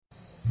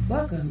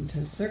Welcome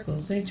to Circle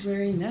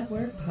Sanctuary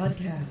Network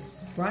Podcast,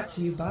 brought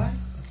to you by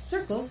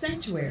Circle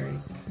Sanctuary,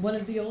 one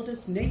of the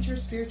oldest nature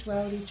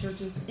spirituality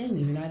churches in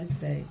the United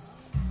States,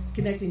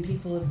 connecting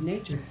people of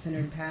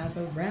nature-centered paths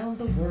around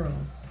the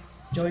world.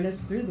 Join us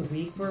through the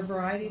week for a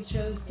variety of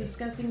shows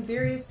discussing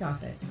various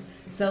topics,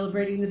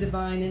 celebrating the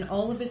divine in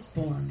all of its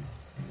forms,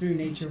 through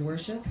nature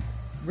worship,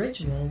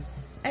 rituals,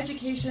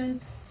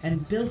 education,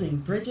 and building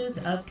bridges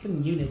of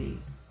community.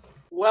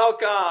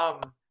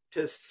 Welcome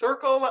to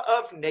Circle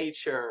of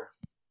Nature.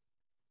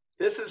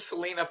 This is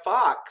Selena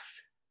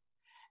Fox,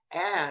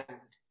 and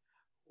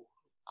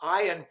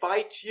I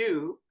invite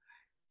you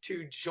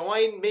to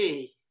join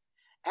me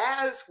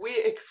as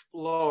we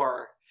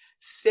explore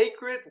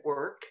sacred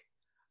work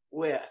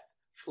with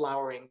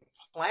flowering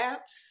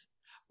plants,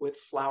 with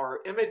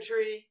flower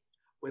imagery,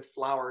 with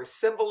flower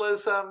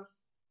symbolism,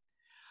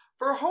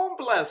 for home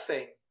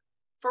blessing,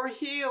 for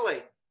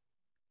healing,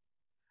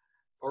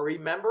 for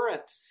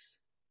remembrance,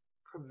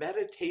 for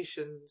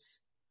meditations,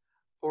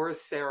 for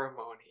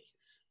ceremonies.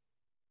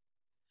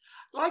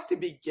 I'd like to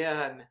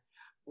begin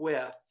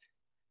with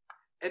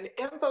an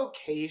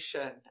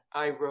invocation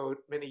I wrote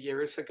many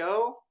years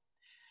ago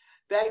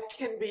that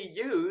can be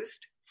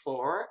used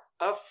for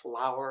a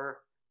flower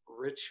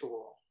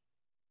ritual.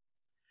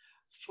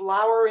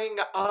 Flowering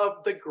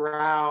of the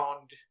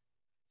ground,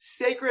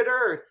 sacred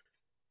earth,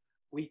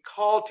 we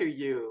call to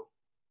you.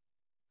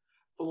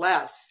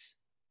 Bless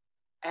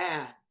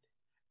and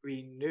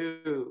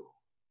renew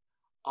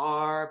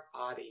our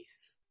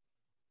bodies.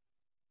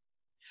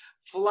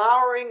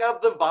 Flowering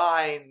of the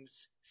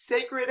vines,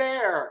 sacred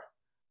air,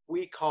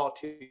 we call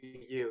to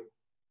you.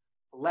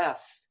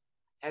 Bless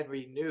and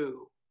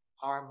renew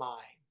our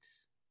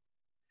minds.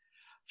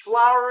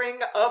 Flowering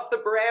of the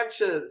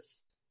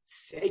branches,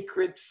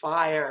 sacred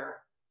fire,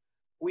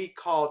 we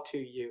call to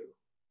you.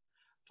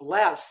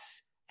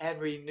 Bless and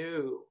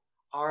renew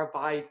our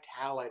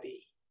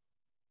vitality.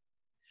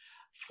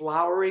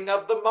 Flowering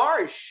of the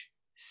marsh,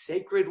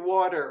 sacred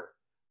water,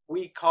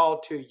 we call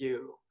to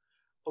you.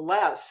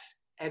 Bless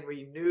and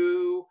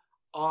renew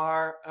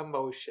our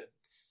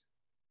emotions.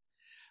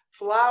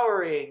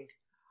 Flowering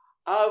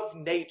of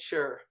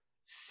nature,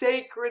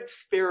 sacred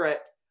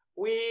spirit,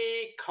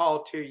 we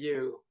call to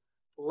you.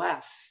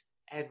 Bless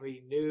and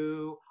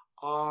renew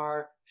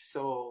our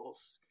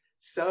souls.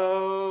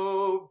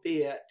 So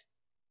be it.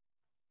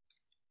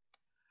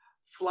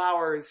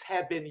 Flowers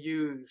have been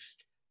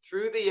used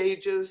through the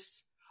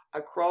ages,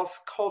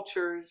 across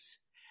cultures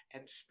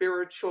and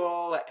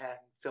spiritual and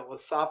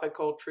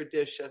philosophical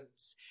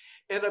traditions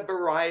in a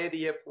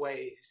variety of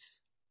ways.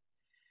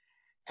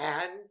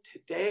 And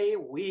today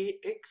we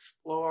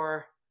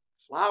explore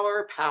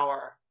flower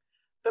power,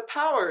 the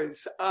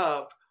powers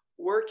of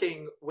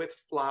working with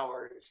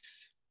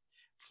flowers,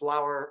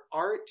 flower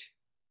art,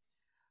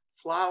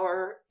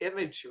 flower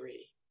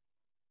imagery.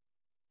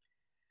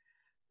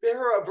 There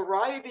are a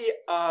variety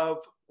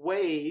of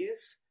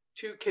ways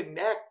to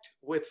connect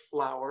with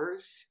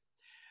flowers.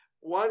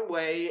 One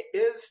way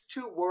is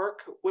to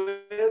work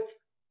with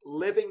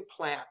living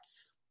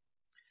plants.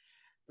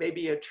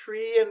 Maybe a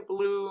tree in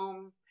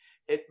bloom.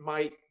 It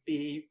might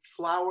be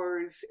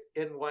flowers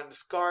in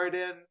one's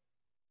garden.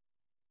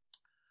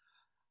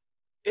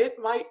 It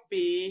might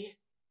be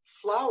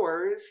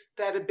flowers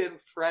that have been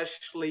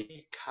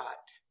freshly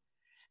cut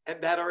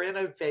and that are in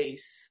a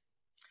vase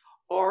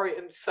or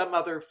in some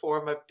other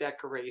form of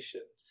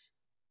decorations.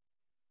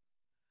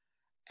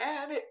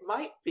 And it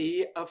might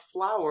be a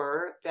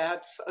flower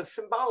that's a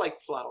symbolic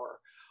flower,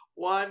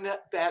 one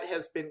that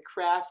has been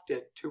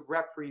crafted to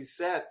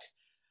represent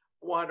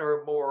one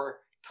or more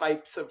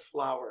types of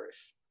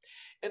flowers.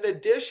 In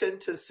addition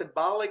to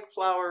symbolic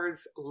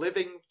flowers,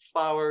 living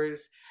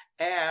flowers,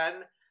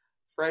 and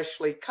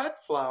freshly cut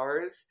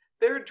flowers,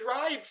 there are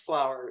dried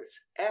flowers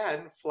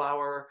and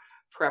flower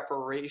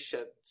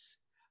preparations,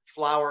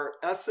 flower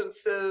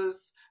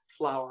essences,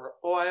 flower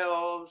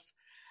oils,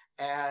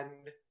 and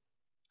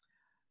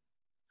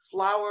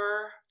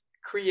flower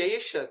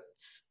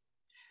creations.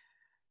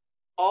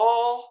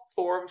 All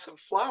forms of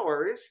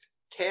flowers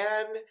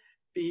can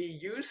be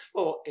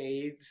useful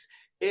aids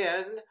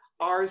in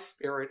our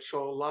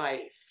spiritual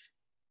life.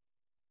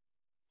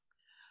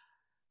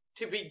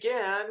 To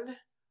begin,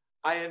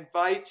 I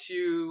invite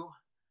you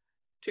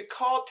to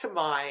call to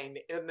mind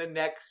in the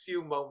next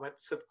few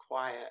moments of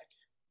quiet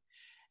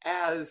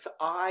as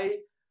I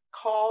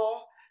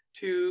call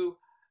to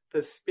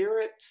the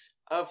spirits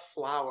of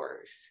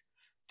flowers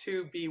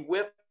to be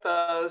with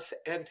us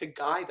and to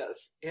guide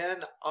us in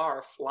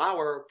our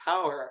flower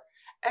power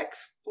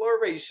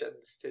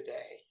explorations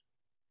today.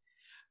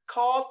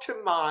 Call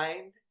to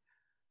mind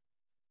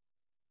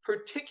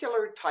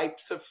particular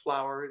types of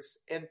flowers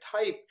and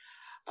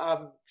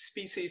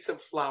species of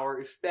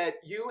flowers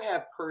that you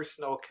have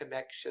personal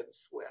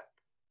connections with.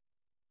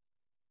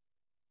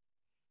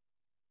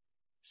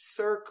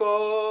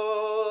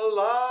 Circle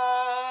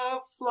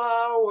of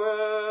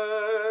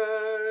flowers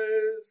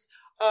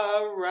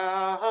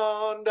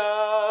around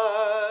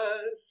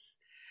us,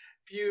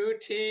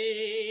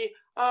 beauty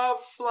of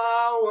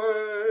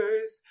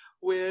flowers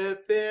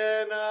within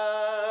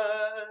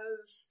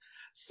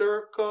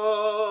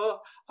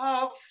circle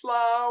of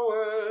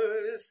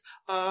flowers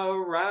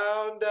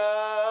around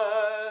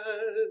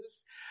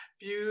us,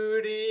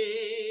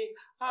 beauty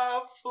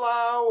of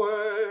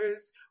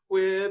flowers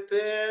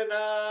within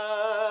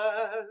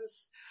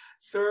us,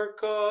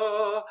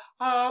 circle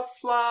of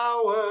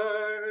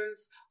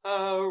flowers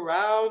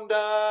around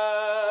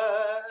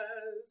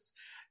us,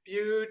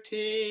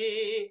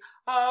 beauty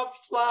of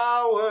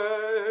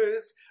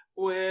flowers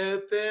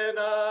within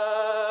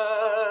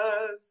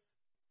us.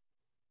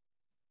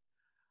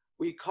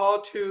 We call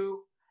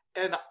to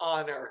and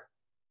honor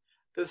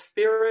the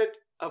spirit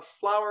of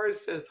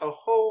flowers as a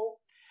whole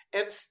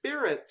and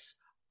spirits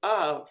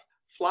of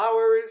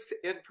flowers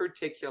in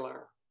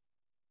particular.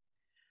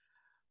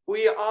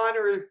 We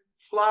honor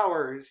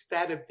flowers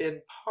that have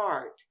been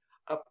part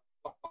of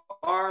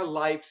our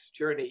life's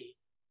journey.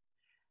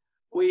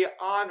 We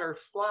honor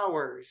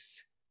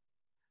flowers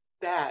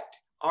that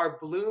are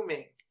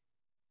blooming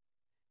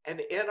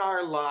and in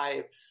our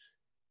lives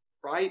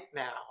right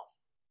now.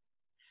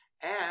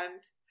 And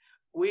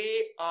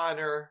we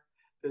honor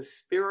the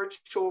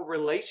spiritual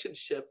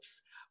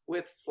relationships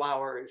with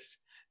flowers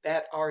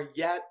that are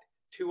yet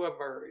to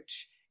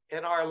emerge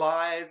in our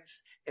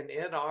lives and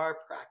in our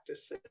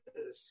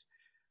practices.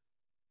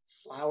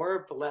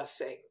 Flower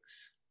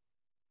blessings.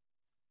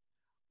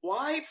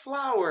 Why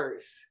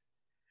flowers?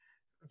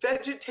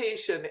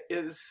 Vegetation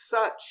is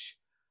such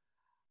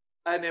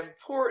an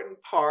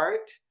important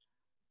part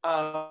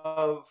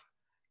of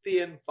the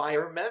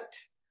environment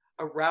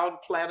around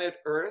planet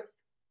Earth.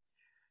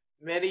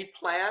 Many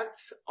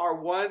plants are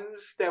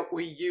ones that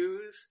we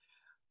use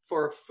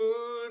for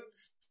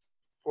foods,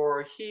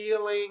 for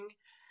healing,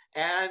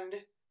 and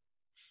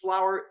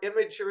flower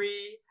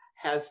imagery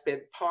has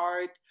been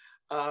part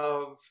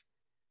of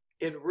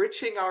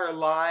enriching our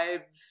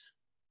lives.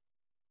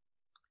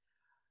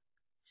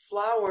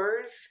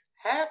 Flowers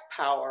have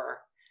power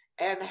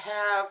and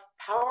have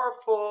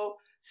powerful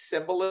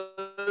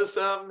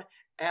symbolism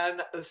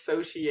and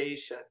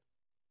association.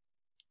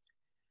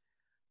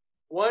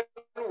 One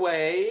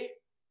way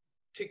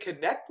to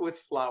connect with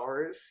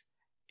flowers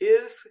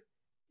is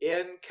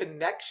in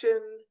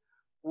connection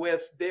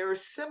with their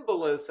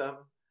symbolism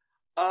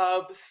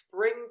of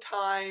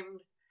springtime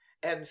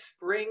and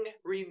spring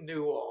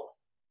renewal.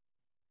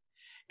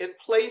 In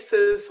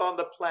places on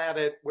the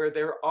planet where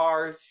there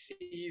are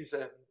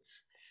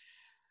seasons,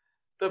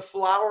 the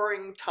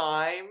flowering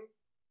time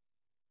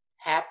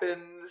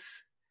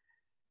happens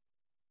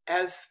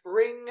as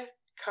spring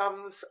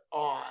comes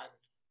on.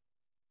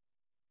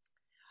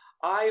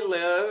 I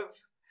live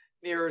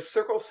near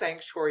Circle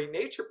Sanctuary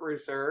Nature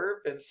Preserve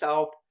in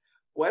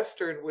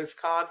southwestern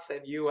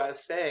Wisconsin,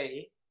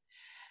 USA,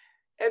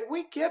 and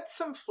we get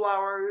some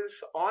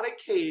flowers on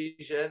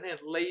occasion in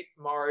late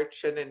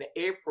March and in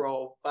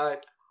April,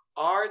 but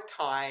our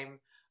time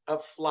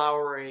of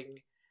flowering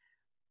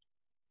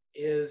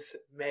is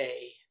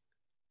May.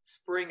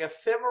 Spring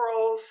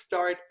ephemerals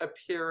start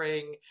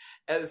appearing,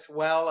 as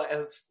well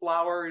as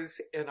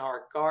flowers in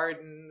our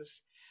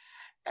gardens,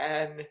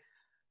 and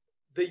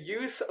the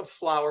use of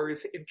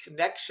flowers in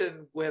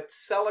connection with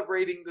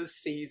celebrating the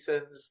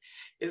seasons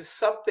is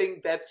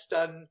something that's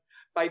done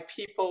by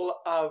people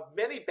of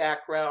many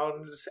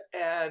backgrounds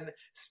and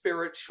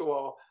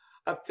spiritual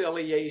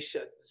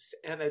affiliations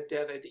and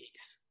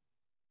identities.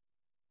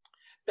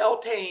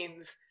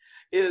 Beltane's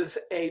is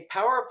a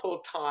powerful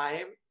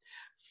time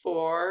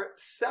for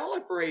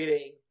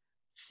celebrating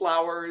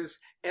flowers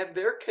and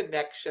their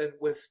connection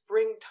with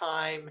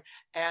springtime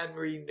and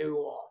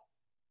renewal.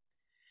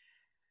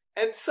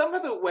 And some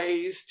of the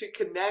ways to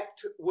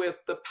connect with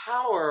the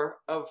power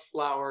of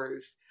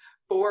flowers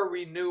for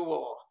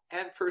renewal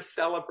and for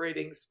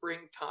celebrating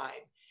springtime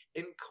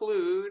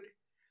include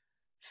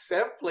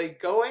simply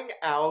going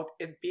out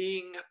and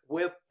being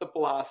with the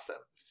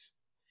blossoms.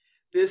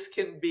 This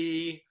can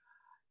be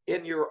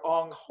in your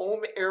own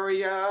home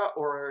area,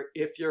 or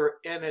if you're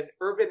in an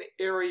urban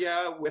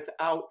area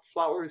without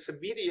flowers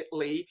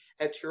immediately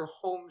at your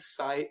home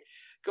site,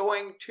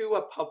 going to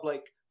a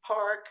public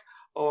park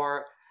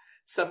or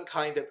some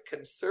kind of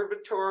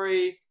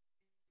conservatory,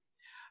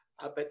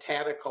 a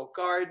botanical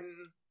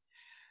garden.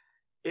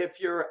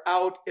 If you're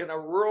out in a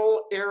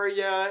rural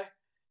area,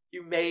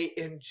 you may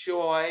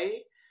enjoy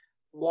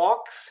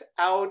walks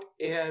out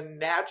in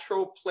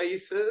natural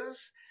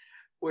places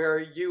where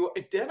you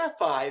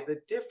identify the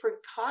different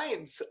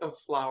kinds of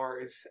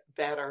flowers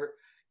that are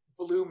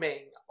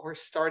blooming or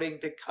starting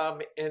to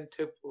come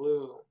into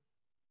bloom.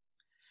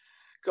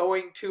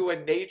 Going to a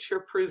nature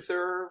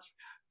preserve,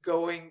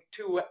 going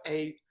to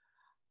a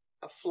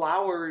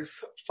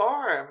flowers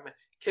farm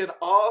can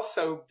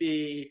also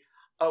be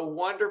a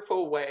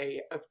wonderful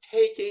way of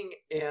taking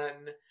in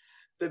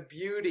the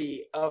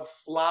beauty of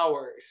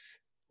flowers,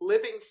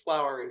 living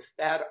flowers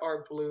that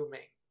are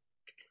blooming.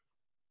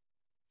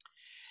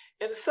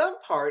 In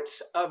some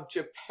parts of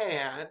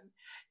Japan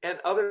and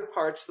other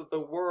parts of the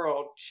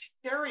world,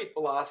 cherry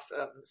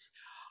blossoms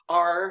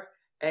are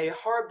a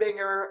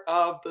harbinger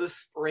of the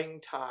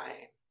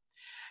springtime.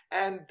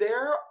 And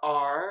there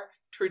are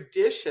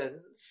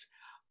traditions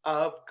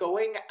of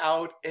going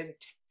out and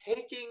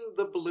taking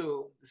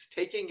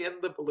in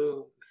the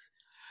blooms.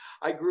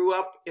 I grew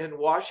up in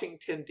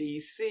Washington,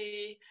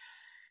 D.C.,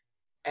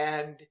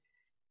 and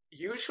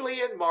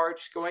usually in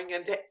March, going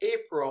into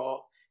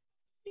April,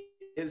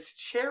 is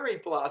cherry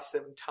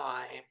blossom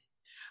time.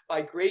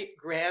 My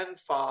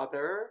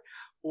great-grandfather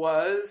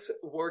was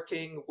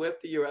working with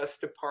the U.S.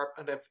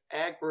 Department of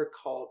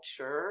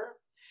Agriculture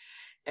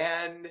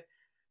and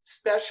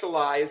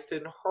specialized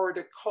in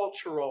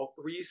horticultural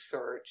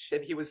research.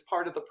 And he was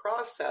part of the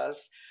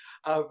process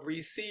of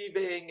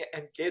receiving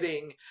and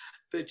getting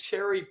the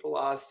cherry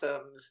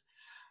blossoms,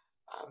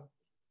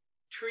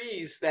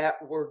 trees that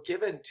were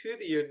given to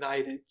the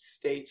United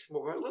States a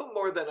little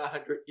more than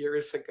 100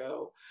 years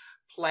ago,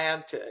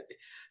 planted.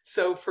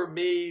 So for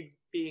me,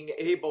 being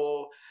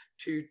able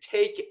to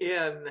take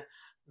in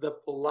the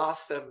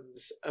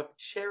blossoms of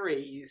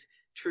cherries,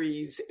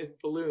 trees in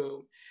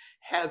bloom,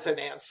 has an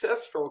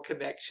ancestral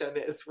connection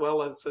as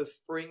well as a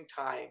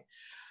springtime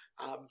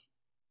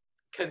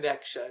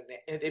connection.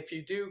 And if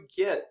you do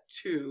get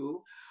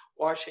to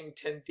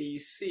Washington,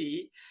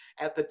 D.C.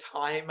 at the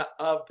time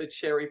of the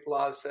cherry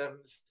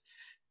blossoms,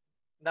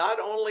 not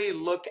only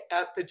look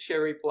at the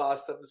cherry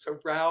blossoms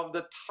around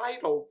the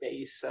tidal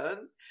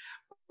basin,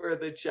 where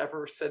the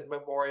Jefferson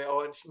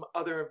Memorial and some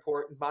other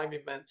important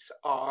monuments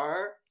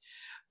are.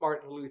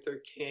 Martin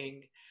Luther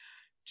King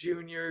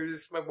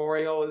Jr.'s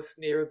memorial is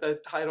near the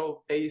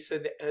tidal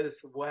basin,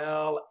 as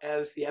well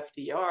as the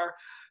FDR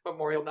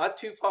Memorial, not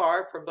too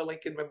far from the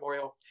Lincoln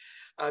Memorial.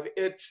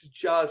 It's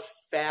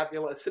just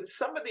fabulous. And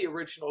some of the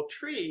original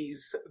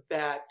trees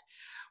that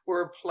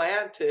were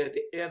planted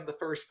in the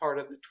first part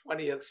of the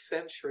 20th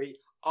century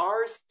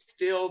are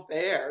still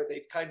there.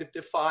 They've kind of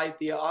defied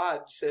the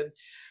odds and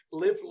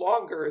lived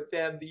longer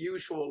than the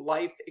usual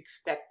life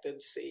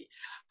expectancy.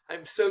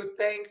 I'm so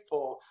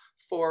thankful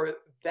for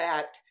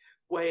that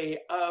way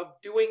of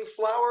doing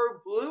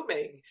flower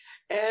blooming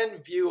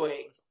and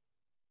viewing.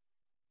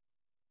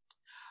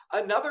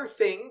 Another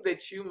thing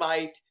that you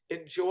might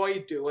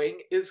enjoy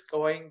doing is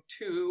going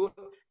to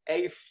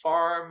a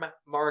farm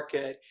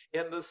market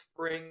in the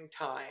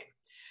springtime.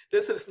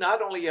 This is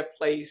not only a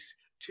place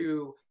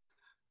to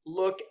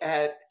look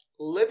at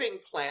living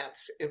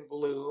plants in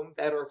bloom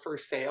that are for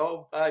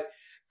sale, but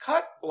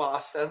cut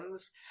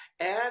blossoms,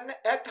 and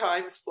at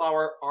times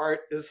flower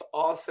art is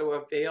also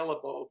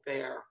available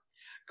there.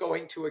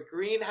 Going to a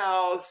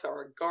greenhouse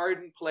or a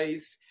garden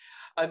place,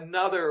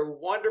 another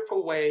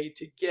wonderful way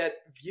to get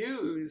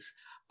views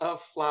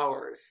of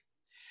flowers.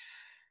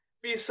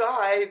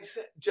 Besides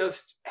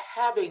just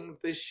having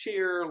the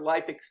sheer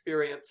life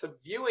experience of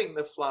viewing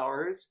the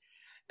flowers,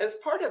 as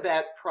part of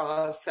that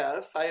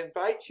process, I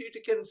invite you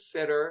to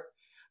consider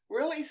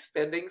really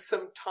spending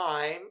some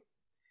time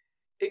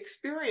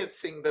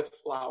experiencing the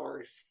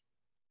flowers.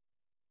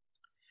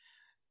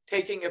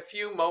 Taking a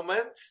few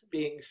moments,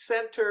 being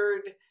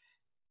centered,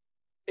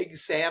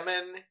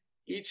 examine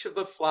each of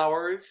the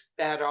flowers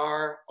that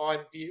are on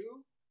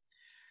view.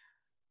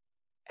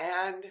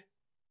 And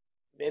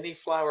many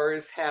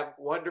flowers have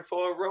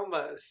wonderful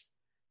aromas,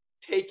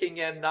 taking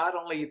in not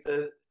only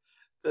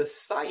the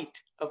sight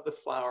of the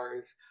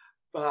flowers,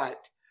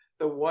 but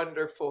the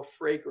wonderful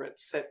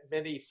fragrance that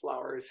many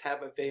flowers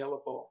have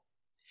available.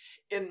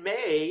 In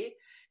May,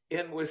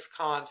 in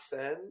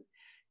Wisconsin,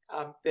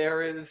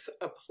 there is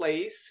a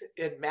place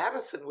in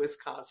Madison,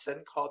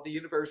 Wisconsin, called the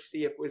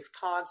University of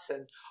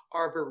Wisconsin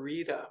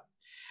Arboretum.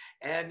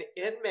 And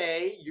in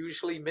May,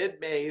 usually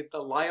mid-May, the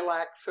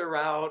lilacs are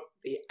out,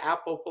 the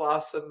apple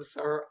blossoms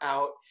are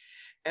out,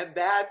 and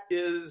that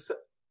is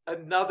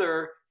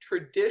another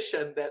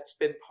tradition that's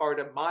been part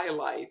of my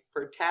life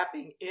for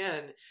tapping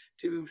in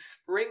to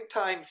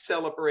springtime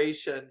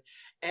celebration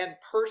and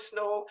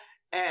personal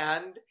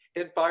and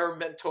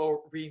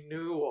environmental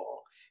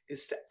renewal,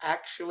 is to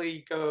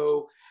actually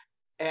go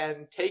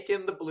and take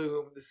in the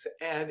blooms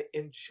and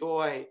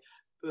enjoy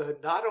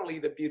not only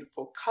the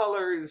beautiful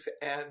colors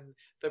and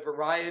the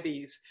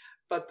varieties,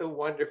 but the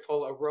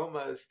wonderful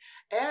aromas,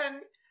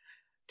 and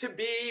to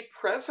be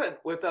present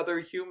with other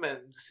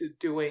humans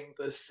doing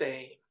the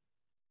same.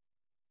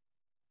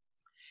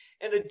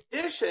 In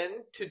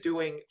addition to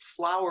doing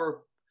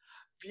flower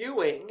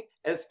viewing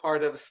as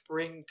part of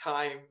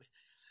springtime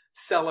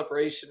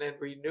celebration and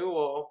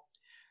renewal,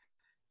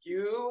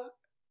 you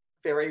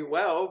very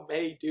well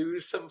may do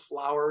some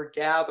flower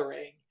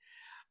gathering.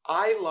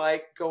 I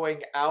like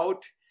going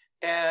out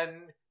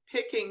and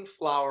picking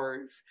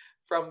flowers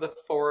from the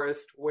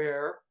forest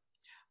where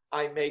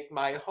I make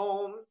my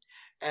home,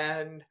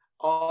 and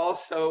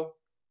also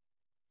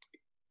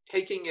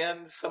taking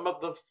in some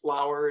of the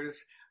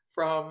flowers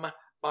from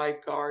my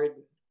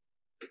garden.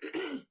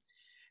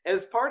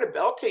 As part of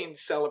Beltane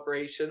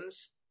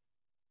celebrations,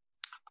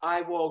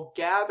 I will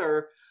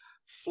gather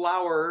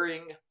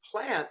flowering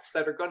plants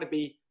that are going to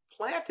be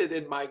planted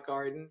in my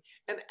garden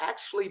and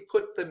actually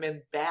put them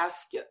in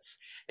baskets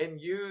and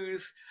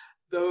use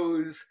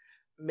those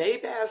May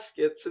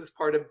baskets as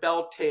part of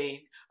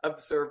Beltane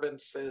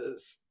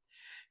observances.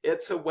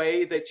 It's a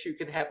way that you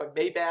can have a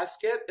May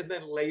basket and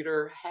then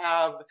later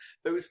have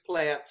those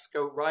plants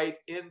go right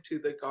into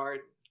the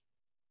garden.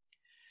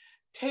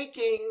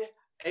 Taking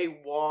a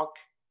walk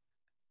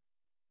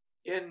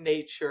in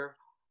nature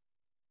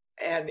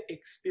and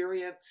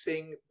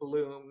experiencing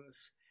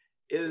blooms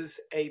is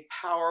a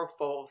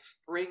powerful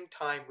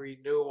springtime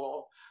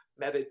renewal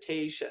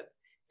meditation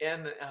in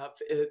and of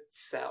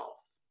itself.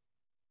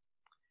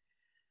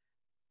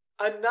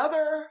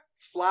 Another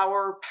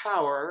flower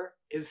power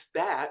is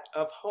that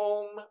of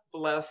home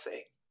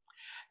blessing.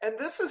 And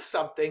this is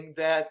something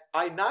that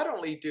I not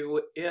only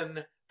do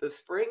in the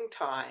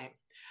springtime,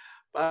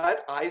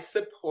 but I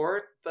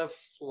support the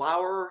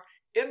flower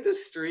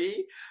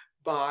industry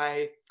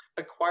by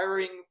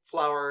acquiring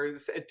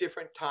flowers at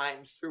different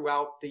times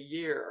throughout the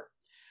year.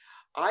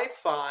 I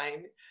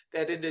find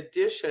that in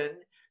addition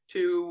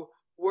to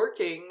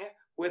working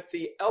with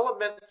the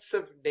elements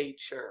of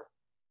nature,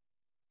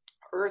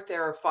 earth,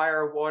 air,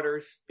 fire, water,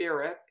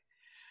 spirit,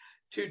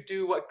 to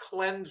do a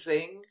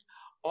cleansing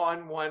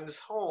on one's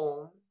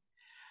home,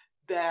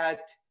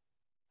 that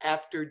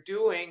after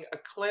doing a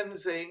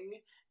cleansing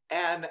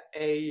and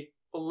a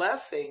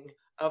blessing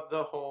of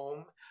the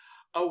home,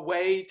 a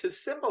way to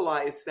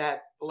symbolize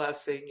that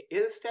blessing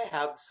is to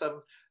have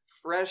some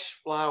fresh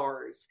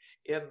flowers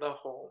in the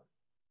home.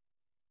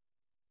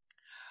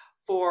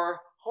 For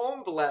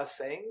home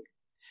blessing,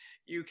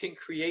 you can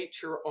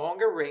create your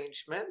own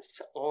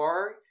arrangements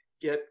or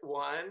get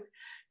one.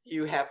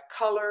 You have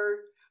color.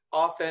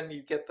 Often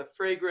you get the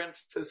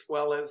fragrance as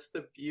well as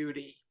the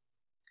beauty.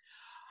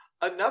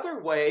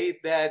 Another way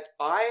that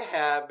I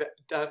have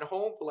done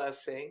home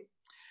blessing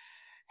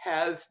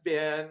has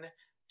been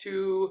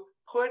to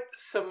put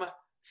some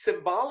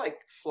symbolic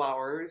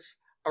flowers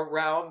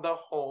around the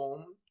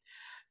home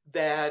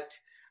that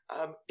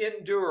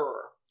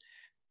endure.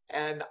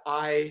 And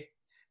I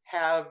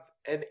have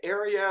an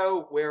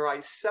area where I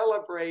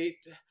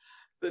celebrate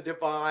the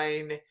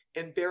divine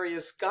in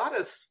various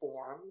goddess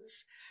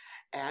forms,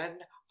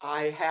 and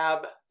I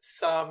have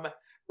some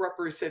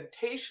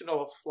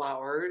representational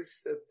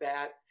flowers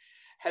that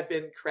have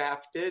been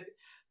crafted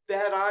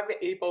that I'm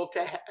able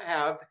to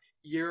have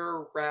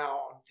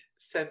year-round,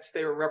 since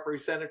they're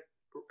representative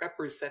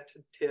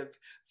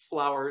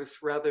flowers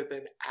rather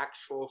than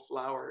actual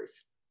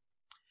flowers.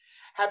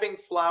 Having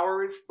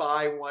flowers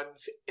by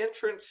one's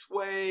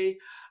entranceway,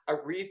 a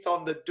wreath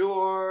on the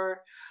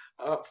door,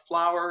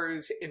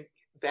 flowers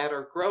that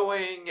are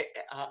growing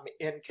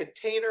in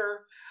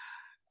container,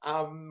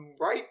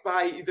 right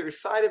by either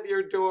side of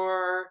your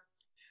door.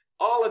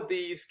 All of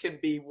these can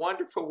be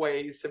wonderful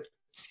ways of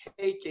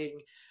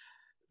taking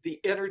the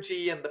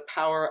energy and the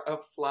power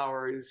of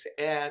flowers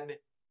and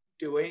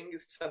doing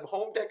some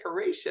home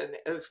decoration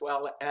as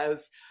well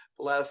as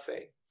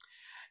blessing.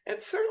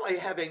 And certainly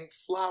having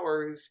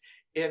flowers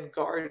in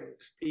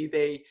gardens, be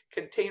they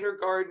container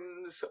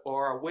gardens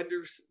or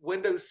a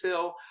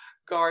windowsill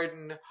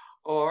garden,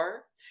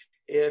 or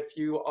if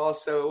you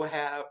also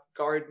have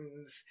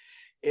gardens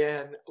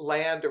in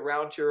land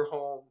around your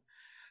home,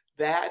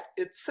 that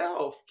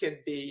itself can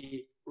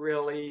be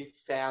really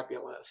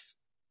fabulous.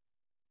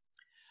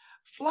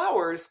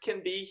 Flowers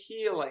can be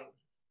healing,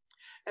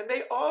 and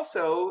they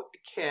also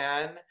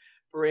can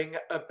bring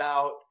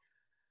about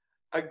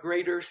a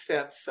greater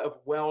sense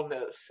of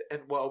wellness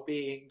and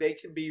well-being. They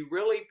can be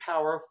really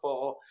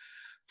powerful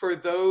for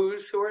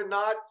those who are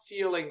not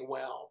feeling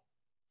well.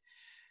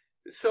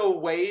 So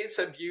ways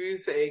of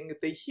using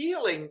the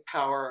healing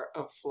power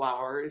of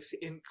flowers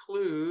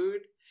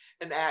include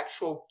an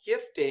actual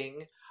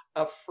gifting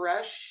of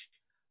fresh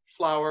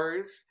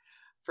flowers,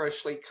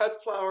 freshly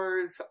cut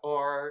flowers,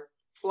 or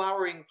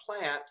flowering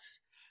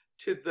plants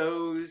to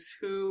those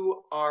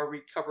who are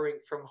recovering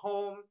from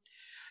home.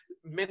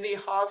 Many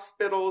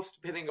hospitals,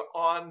 depending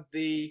on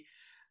the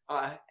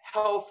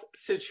health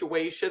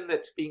situation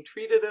that's being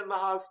treated in the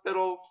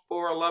hospital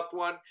for a loved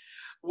one,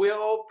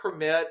 will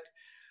permit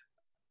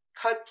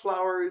cut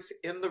flowers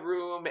in the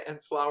room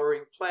and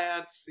flowering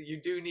plants.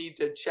 You do need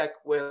to check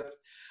with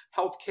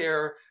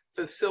healthcare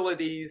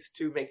facilities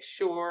to make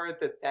sure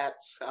that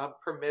that's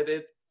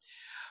permitted.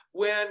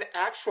 When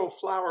actual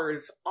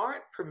flowers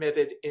aren't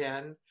permitted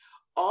in,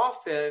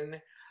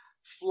 often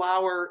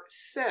flower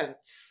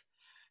scents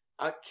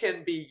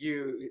can be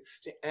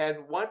used.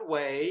 And one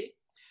way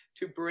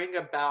to bring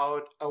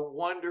about a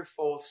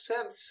wonderful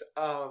sense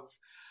of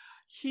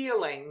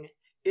healing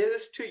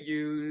is to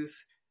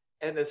use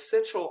an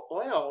essential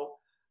oil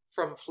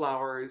from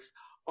flowers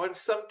on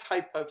some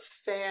type of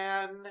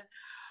fan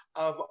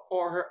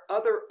or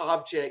other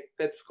object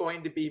that's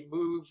going to be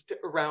moved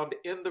around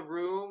in the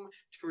room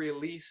to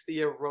release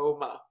the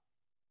aroma.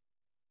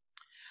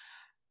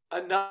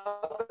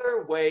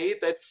 Another way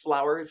that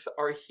flowers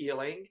are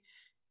healing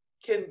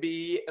can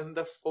be in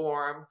the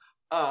form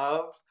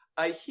of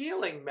a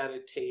healing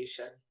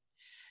meditation.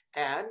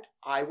 And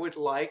I would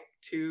like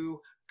to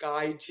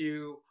guide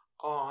you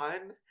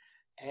on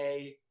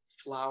a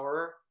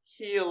flower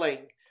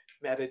healing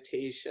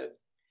meditation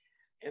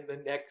in the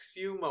next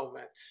few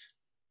moments.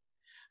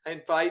 I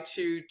invite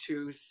you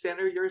to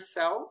center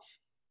yourself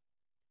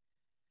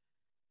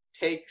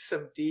take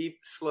some deep,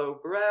 slow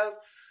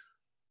breaths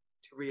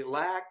to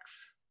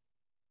relax.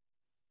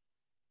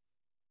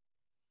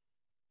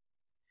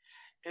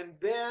 And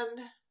then,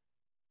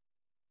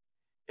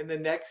 in the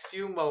next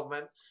few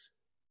moments,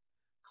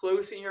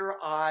 closing your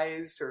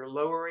eyes or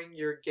lowering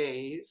your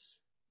gaze,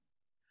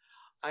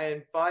 I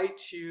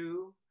invite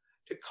you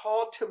to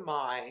call to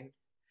mind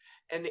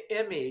an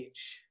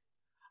image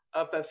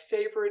of a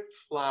favorite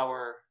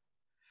flower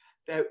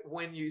that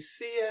when you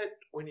see it,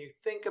 when you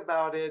think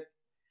about it,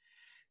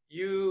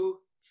 you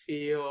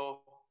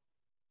feel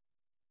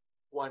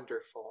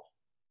wonderful.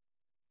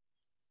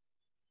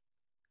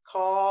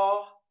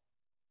 Call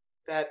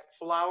that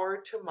flower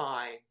to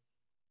mind.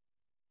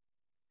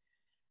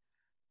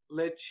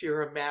 Let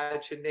your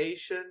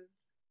imagination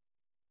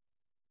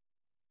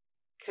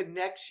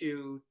connect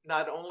you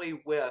not only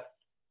with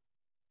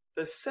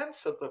the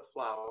sense of the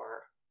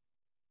flower,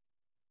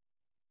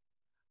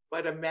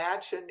 but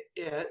imagine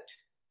it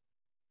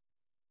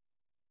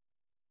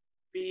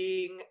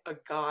being a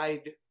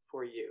guide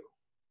for you.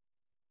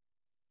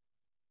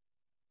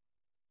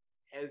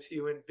 As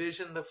you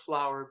envision the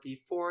flower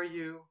before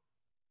you,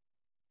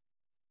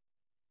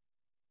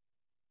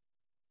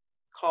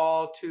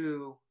 call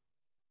to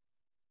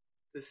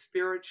the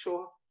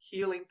spiritual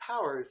healing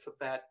powers of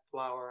that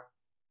flower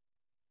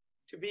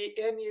to be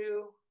in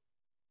you,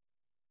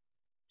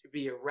 to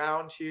be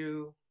around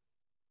you,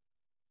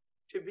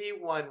 to be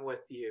one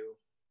with you.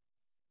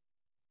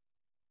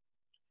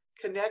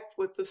 Connect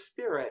with the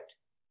spirit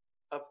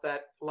of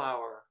that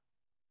flower.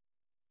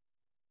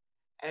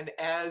 And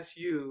as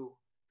you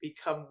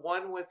become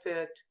one with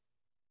it,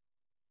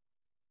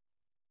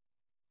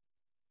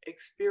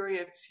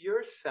 experience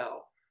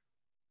yourself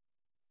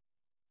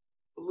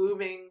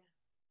blooming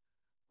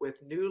with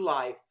new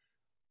life,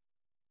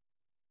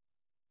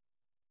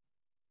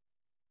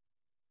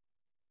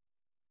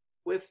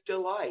 with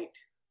delight,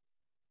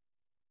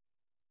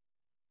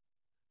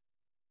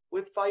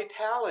 with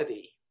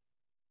vitality,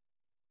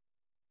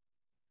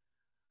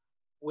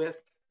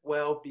 with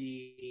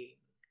well-being.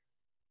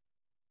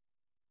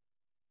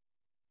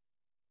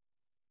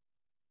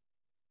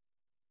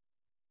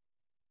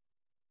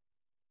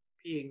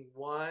 Being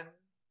one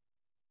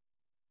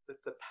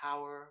with the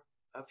power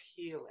of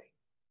healing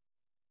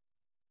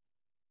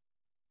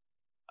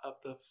of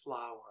the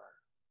flower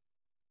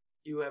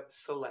you have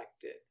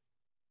selected.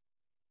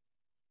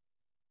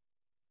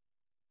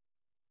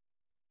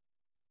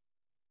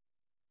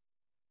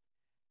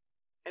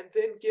 And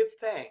then give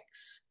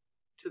thanks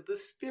to the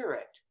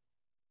spirit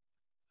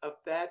of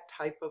that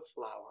type of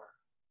flower.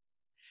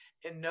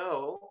 And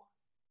know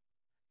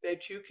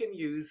that you can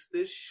use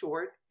this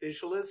short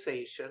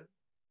visualization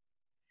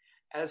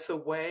as a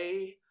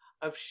way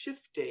of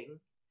shifting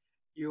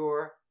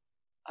your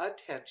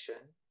attention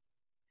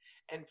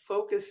and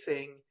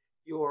focusing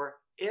your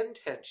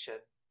intention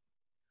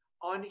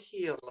on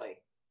healing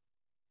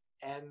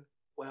and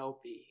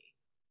well-being.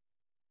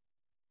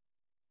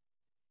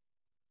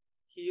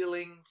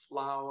 Healing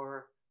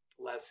flower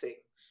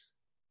blessings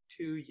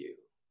to you.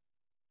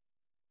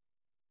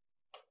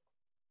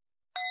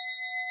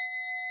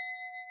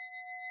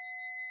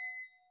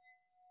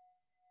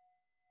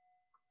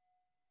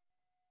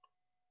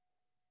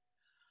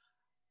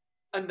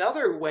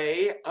 Another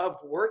way of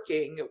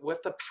working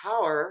with the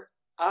power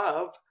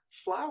of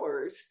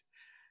flowers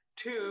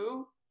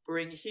to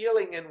bring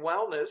healing and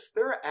wellness,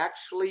 there are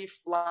actually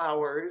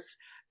flowers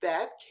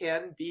that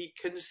can be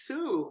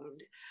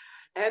consumed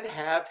and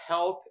have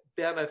health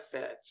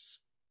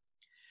benefits.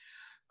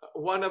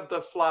 One of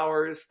the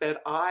flowers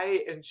that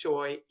I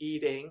enjoy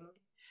eating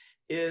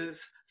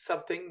is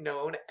something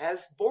known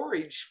as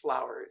borage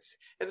flowers.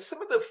 And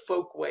some of the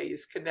folk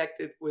ways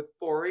connected with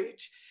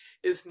borage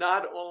is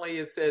not only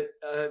is it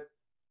a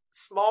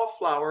small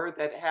flower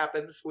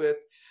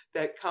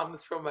that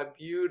comes from a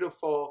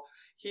beautiful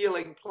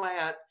healing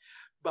plant,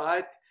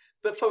 but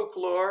the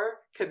folklore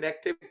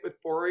connected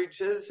with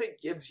borage is it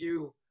gives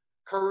you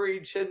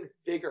courage and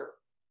vigor.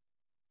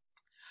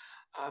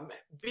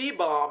 Bee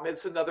balm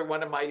is another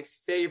one of my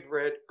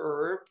favorite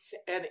herbs,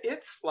 and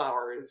its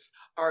flowers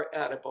are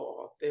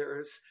edible.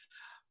 There's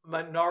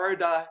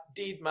Monarda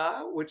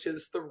diedma, which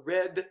is the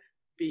red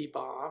bee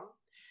balm,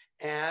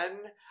 and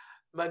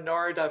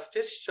Monarda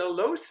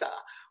fistulosa,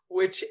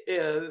 which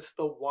is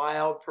the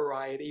wild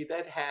variety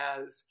that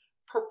has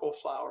purple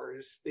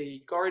flowers.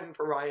 The garden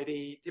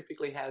variety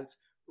typically has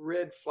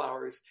red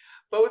flowers.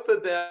 Both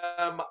of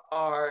them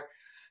are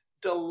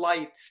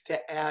delights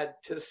to add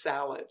to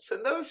salads,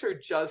 and those are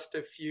just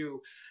a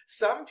few.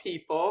 Some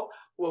people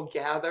will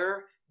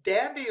gather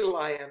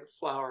dandelion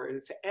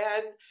flowers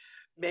and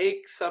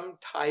make some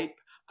type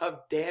of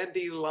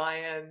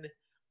dandelion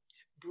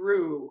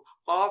brew.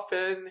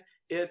 Often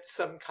it's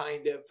some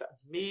kind of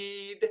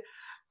mead,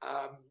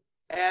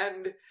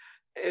 and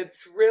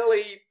it's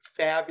really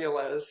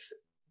fabulous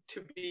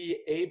to be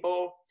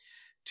able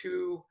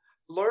to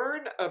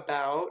learn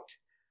about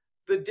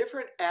the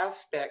different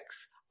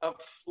aspects of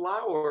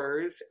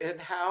flowers and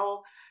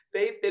how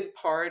they've been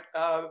part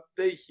of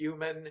the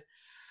human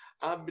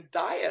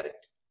diet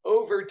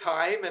over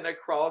time and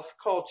across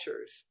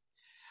cultures.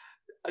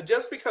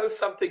 Just because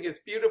something is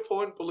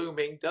beautiful and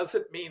blooming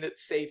doesn't mean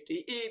it's safe to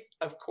eat,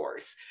 of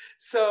course.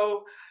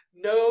 So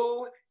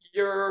know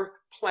your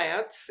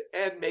plants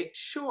and make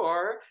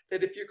sure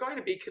that if you're going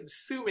to be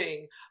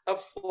consuming a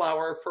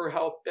flower for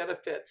health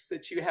benefits,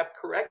 that you have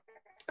correct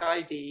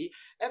ID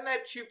and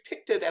that you've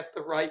picked it at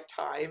the right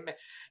time.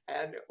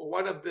 And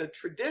one of the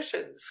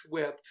traditions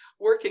with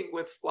working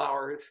with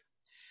flowers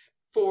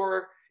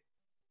for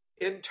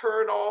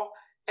internal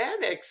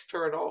and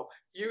external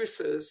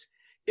uses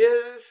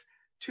is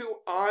to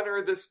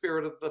honor the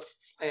spirit of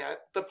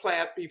the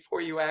plant before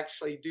you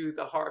actually do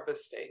the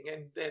harvesting,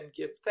 and then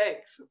give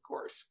thanks, of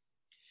course.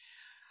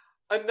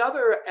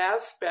 Another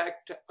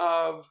aspect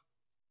of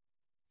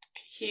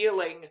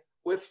healing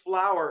with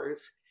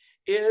flowers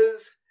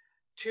is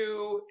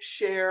to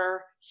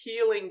share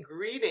healing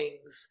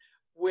greetings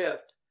with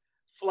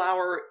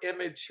flower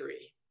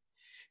imagery.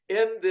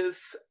 In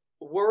this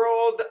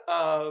world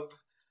of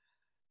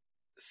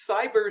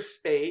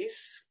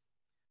cyberspace,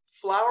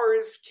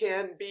 flowers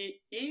can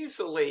be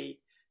easily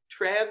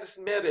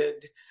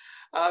transmitted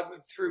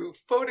through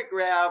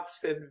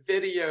photographs and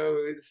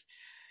videos,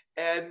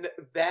 and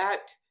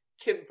that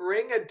can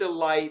bring a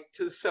delight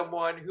to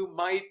someone who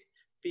might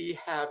be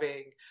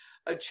having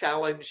a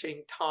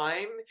challenging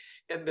time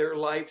in their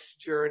life's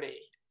journey.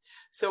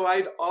 So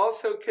I'd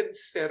also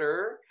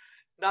consider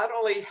not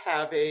only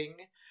having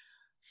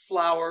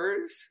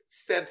flowers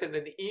sent in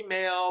an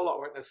email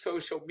or in a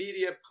social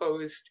media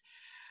post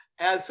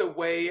as a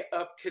way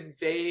of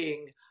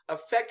conveying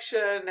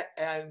affection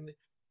and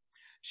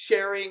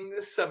sharing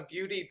some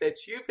beauty that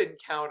you've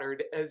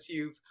encountered as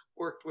you've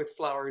worked with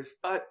flowers,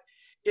 but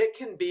it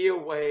can be a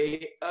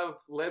way of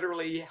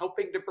literally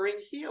helping to bring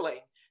healing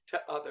to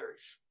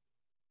others.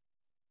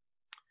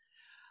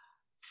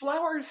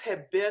 Flowers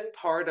have been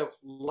part of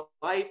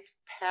life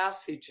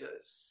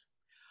passages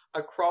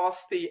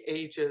across the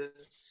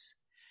ages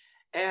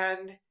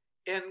and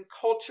in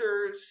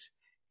cultures,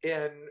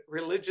 in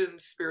religion,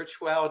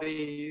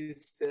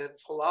 spiritualities, and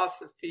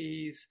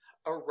philosophies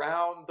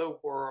around the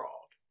world.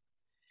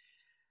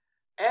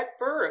 At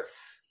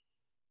birth,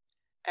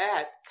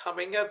 at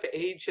coming of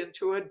age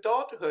into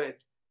adulthood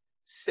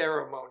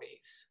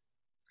ceremonies,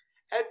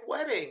 at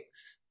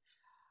weddings,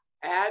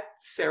 at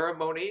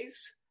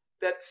ceremonies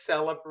that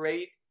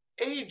celebrate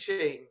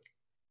aging,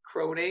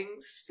 croning,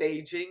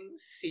 saging,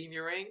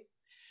 senioring,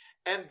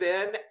 and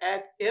then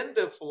at end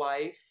of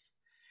life,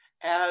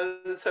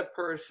 as a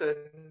person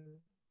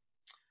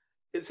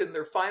is in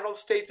their final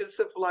stages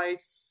of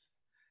life,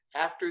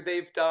 after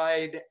they've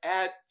died,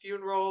 at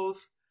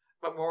funerals,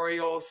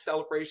 memorials,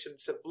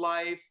 celebrations of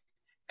life,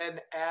 and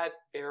at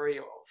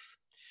burials.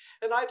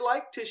 And I'd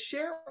like to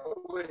share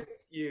with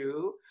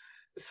you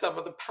some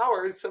of the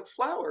powers of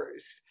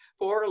flowers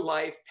for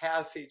life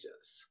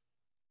passages.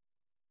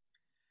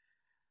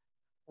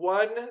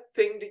 One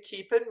thing to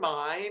keep in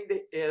mind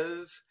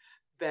is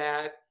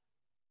that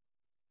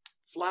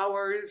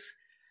flowers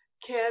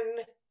can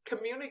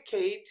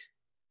communicate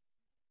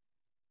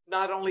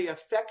not only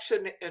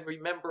affection and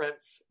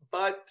remembrance,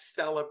 but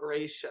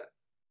celebration.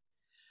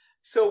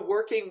 So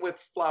working with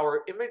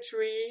flower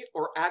imagery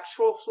or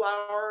actual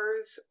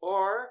flowers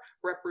or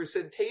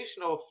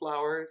representational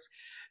flowers,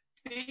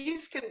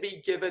 these can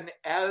be given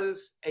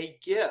as a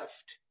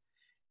gift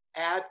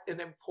at an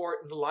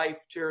important life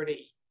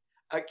journey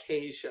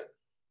occasion.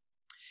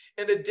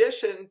 In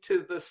addition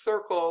to the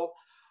circle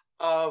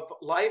of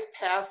life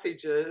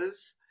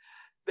passages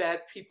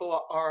that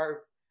people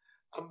are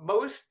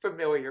most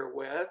familiar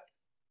with,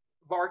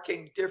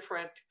 marking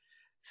different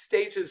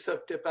stages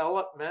of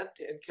development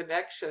and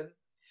connection,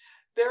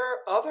 there are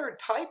other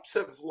types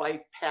of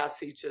life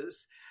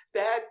passages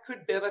that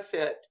could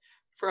benefit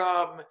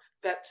from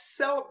that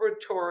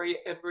celebratory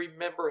and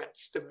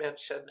remembrance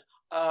dimension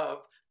of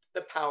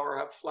the power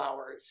of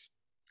flowers.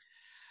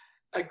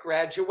 A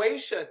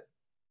graduation,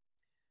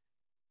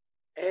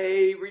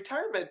 a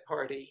retirement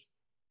party,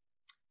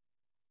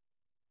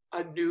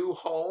 a new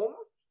home,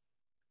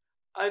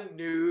 a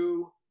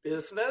new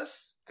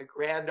business, a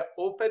grand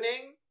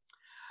opening,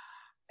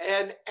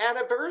 an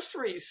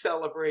anniversary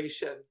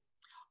celebration.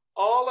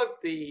 All of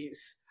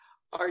these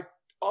are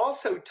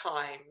also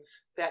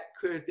times that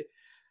could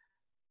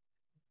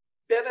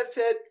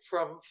benefit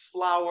from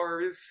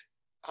flowers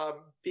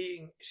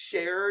being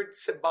shared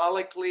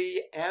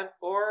symbolically and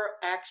or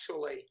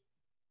actually.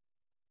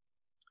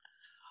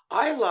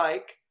 I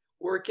like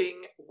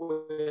working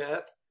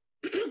with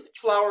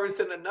flowers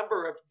in a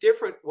number of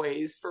different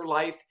ways for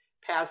life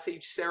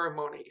passage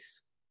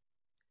ceremonies.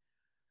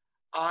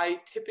 I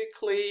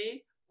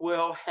typically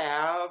will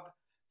have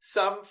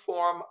some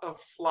form of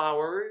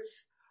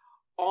flowers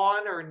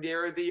on or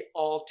near the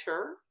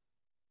altar,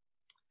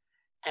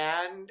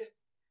 and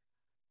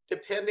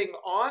depending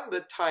on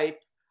the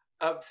type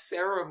of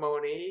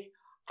ceremony,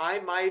 I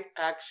might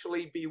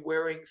actually be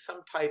wearing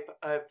some type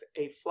of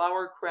a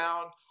flower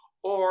crown,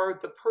 or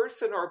the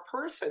person or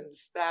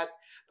persons that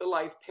the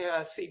life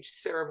passage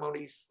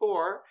ceremonies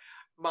for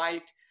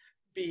might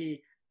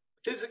be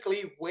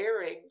physically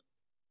wearing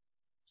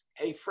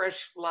a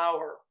fresh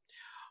flower,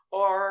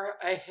 or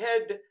a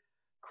head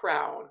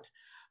crown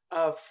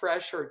of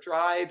fresh or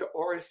dried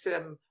or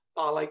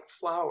symbolic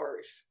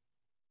flowers.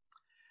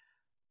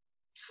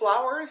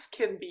 Flowers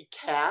can be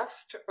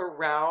cast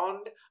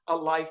around a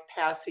life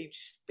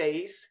passage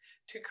space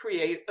to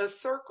create a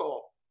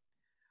circle.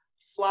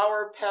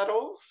 Flower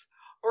petals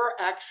or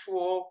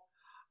actual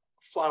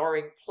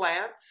flowering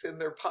plants in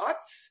their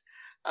pots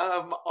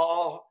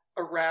all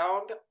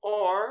around,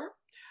 or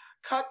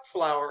cut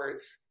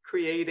flowers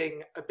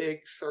creating a big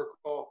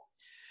circle.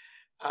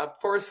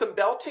 For some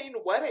Beltane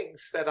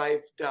weddings that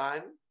I've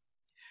done,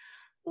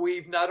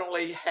 we've not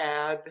only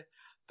had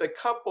the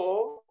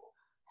couple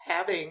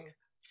having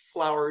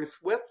flowers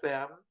with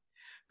them,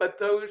 but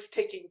those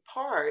taking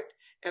part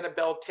in a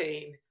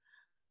Beltane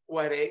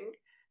wedding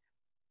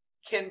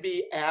can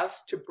be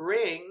asked to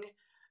bring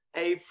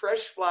a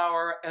fresh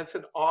flower as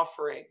an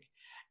offering.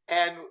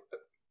 And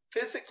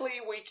physically,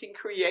 we can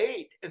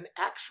create an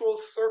actual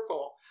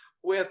circle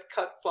with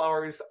cut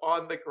flowers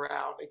on the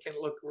ground. It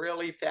can look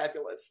really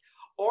fabulous.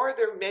 Or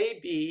there may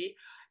be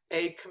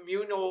a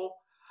communal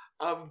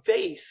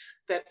vase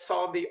that's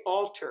on the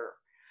altar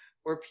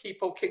where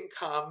people can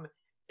come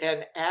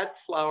and add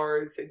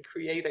flowers and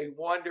create a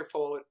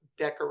wonderful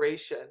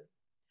decoration.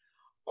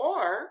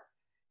 Or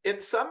in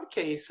some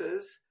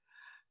cases,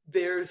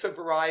 there's a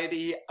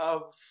variety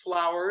of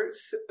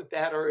flowers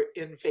that are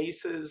in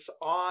vases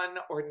on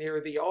or near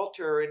the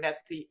altar, and at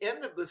the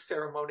end of the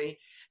ceremony,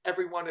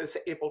 everyone is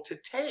able to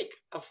take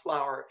a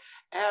flower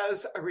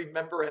as a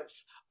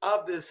remembrance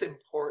of this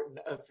important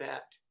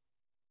event.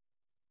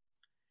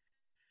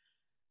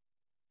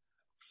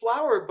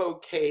 Flower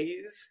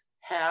bouquets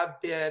have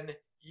been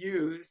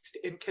used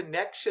in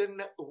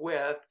connection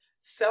with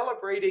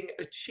celebrating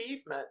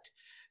achievement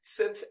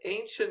since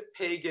ancient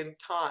pagan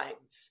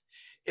times.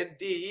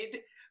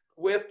 Indeed,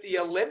 with the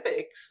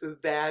Olympics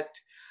that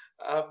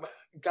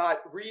got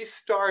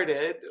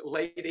restarted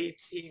late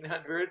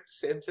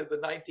 1800s into the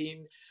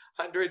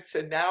 1900s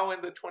and now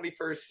in the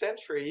 21st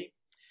century,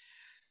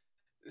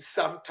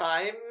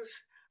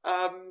 sometimes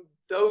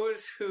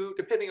those who,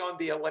 depending on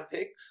the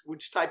Olympics,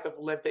 which type of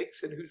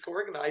Olympics and who's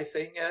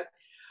organizing it,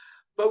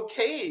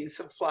 bouquets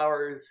of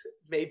flowers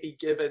may be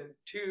given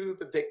to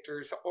the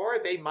victors, or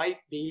they might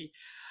be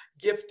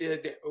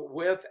gifted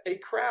with a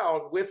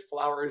crown with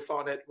flowers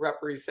on it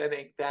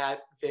representing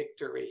that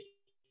victory.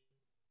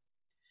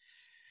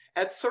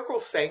 At Circle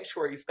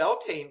Sanctuary's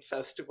Beltane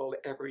Festival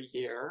every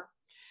year,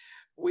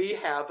 we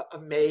have a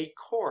May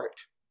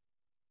court.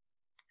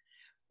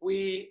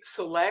 We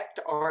select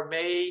our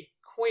May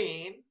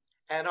Queen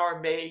and our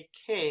May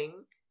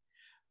King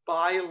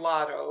by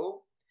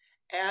lotto,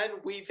 and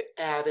we've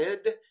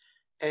added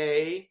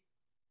another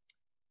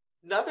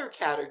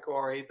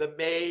category, the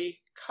May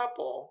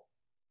couple,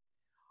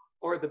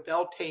 or the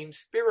Beltane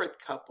spirit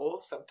couple,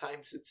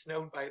 sometimes it's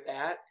known by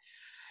that.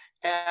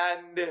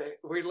 And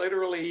we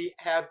literally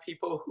have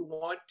people who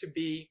want to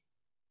be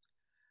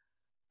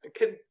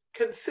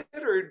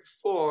considered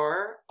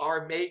for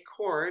our May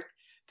court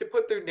to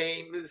put their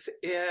names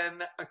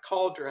in a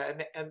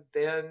cauldron, and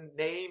then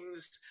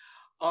names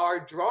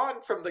are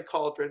drawn from the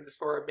cauldrons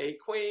for our May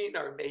Queen,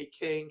 our May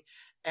King,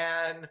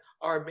 and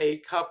our May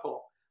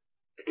couple.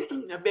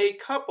 A May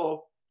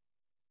couple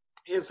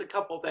is a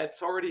couple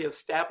that's already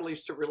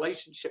established a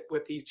relationship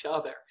with each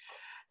other.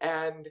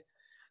 And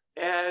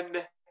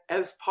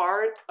as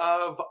part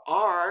of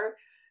our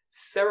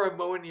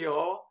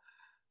ceremonial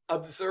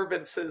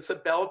observances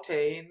of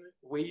Beltane,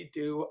 we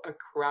do a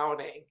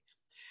crowning.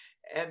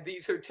 And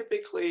these are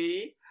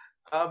typically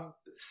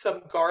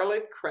some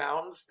garland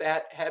crowns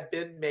that have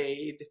been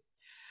made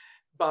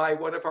by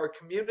one of our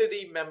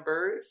community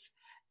members,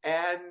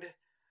 and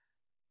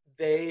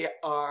they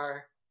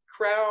are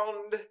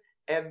crowned,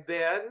 and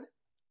then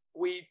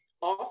we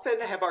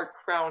often have our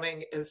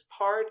crowning as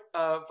part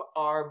of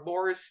our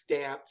Morris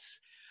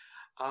dance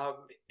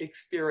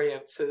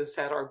experiences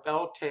at our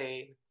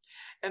Beltane.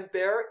 And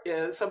there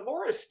is a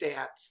Morris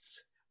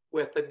dance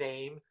with a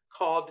name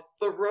called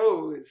the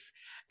Rose.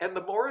 And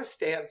the Morris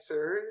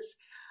dancers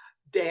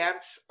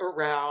dance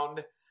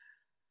around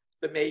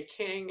the May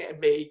King and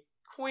May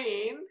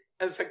Queen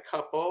as a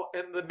couple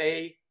and the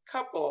May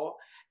couple,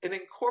 and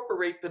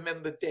incorporate them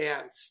in the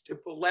dance to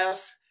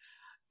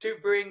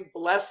bring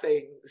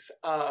blessings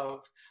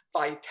of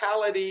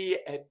vitality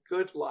and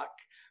good luck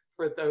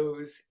for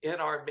those in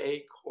our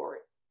May court.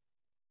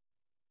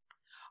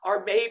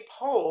 Our May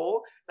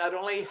pole not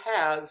only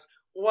has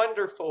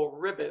wonderful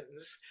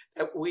ribbons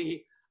that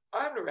we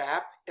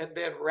unwrap and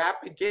then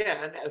wrap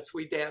again as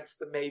we dance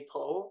the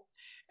maypole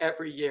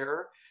every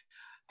year.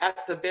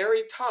 At the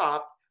very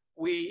top,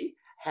 we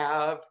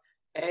have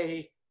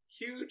a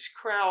huge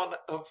crown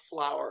of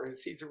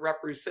flowers. These are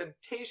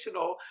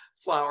representational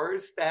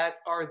flowers that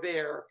are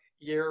there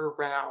year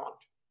round.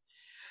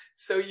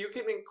 So you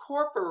can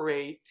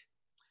incorporate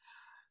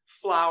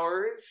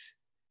flowers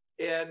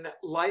in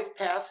life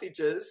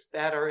passages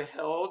that are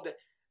held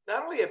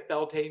not only at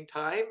Beltane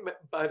time,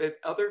 but at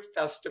other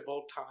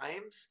festival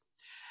times.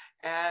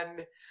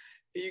 And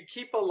you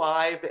keep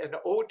alive an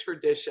old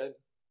tradition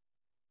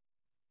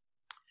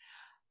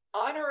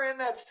honor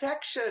and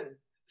affection,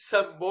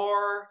 some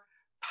more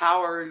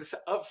powers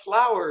of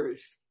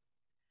flowers.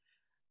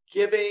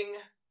 Giving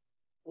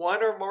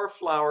one or more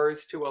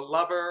flowers to a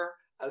lover,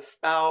 a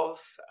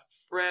spouse, a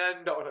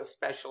friend on a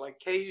special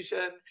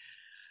occasion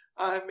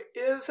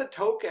is a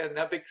token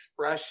of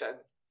expression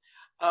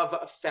of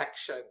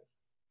affection.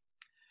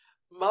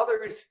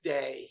 Mother's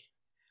Day,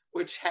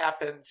 which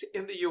happens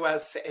in the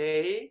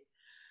USA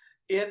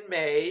in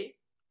May,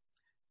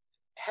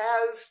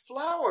 has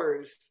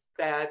flowers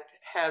that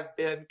have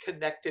been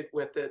connected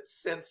with it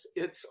since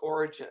its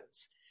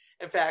origins.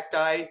 In fact,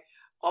 I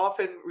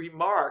often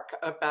remark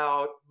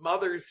about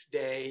Mother's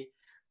Day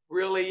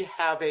really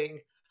having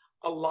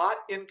a lot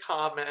in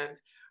common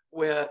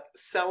with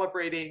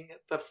celebrating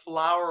the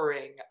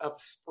flowering of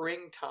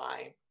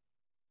springtime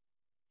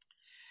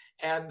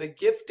and the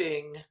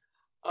gifting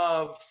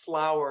of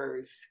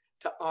flowers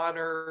to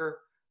honor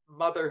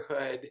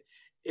motherhood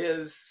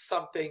is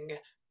something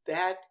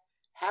that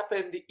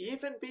happened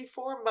even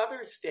before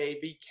Mother's Day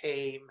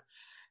became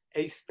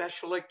a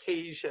special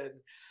occasion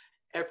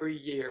every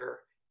year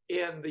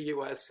in the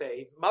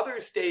USA.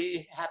 Mother's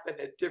Day happened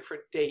at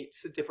different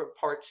dates in different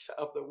parts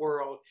of the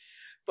world,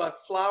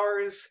 but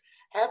flowers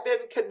have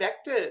been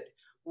connected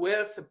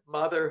with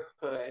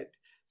motherhood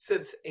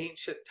since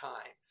ancient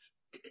times.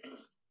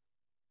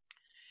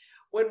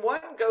 When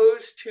one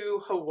goes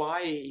to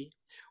Hawaii,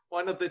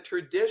 one of the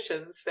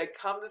traditions that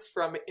comes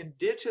from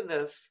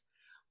indigenous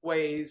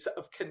ways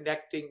of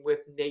connecting with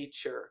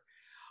nature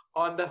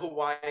on the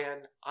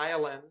Hawaiian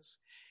Islands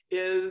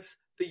is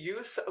the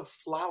use of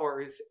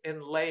flowers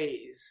in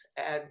leis.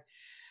 And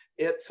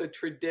it's a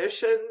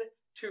tradition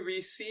to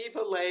receive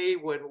a lei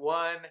when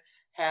one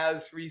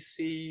has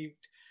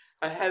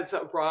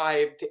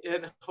arrived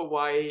in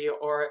Hawaii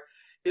or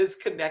is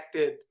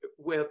connected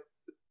with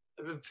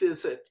a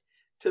visit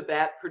to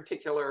that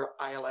particular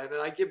island.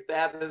 And I give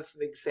that as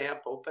an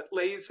example, but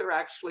leis are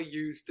actually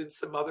used in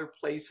some other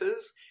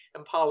places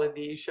in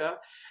Polynesia.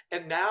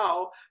 And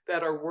now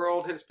that our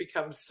world has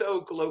become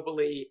so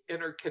globally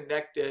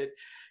interconnected,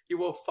 you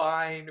will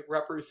find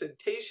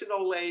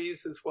representational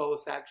leis as well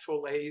as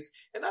actual leis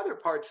in other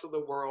parts of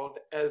the world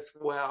as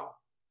well.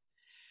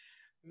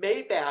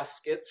 May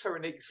baskets are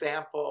an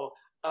example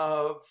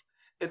of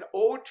an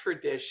old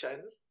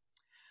tradition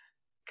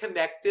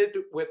connected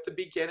with the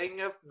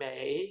beginning of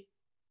May,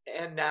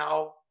 and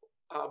now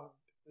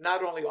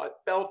not only on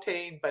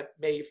Beltane, but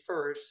May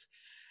 1st,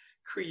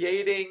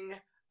 creating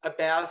a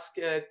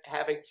basket,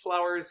 having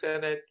flowers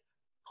in it,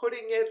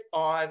 putting it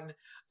on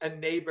a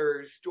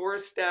neighbor's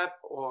doorstep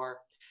or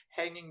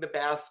hanging the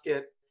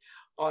basket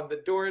on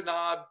the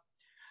doorknob,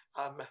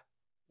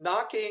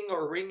 knocking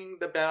or ringing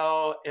the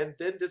bell, and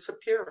then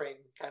disappearing,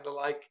 kind of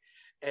like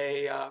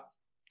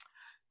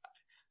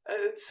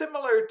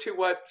similar to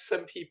what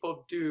some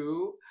people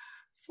do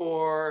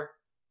for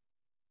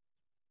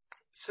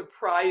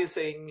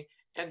surprising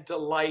and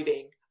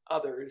delighting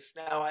others.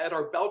 Now, at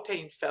our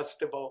Beltane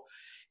Festival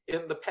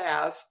in the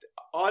past,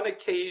 on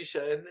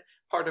occasion,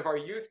 part of our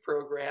youth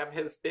program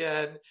has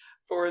been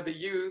for the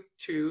youth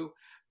to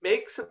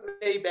make some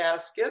May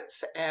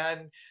baskets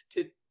and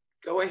to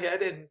go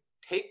ahead and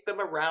take them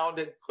around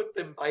and put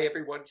them by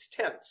everyone's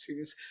tents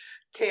who's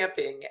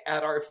camping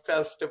at our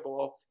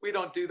festival. We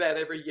don't do that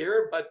every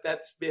year, but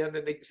that's been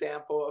an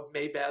example of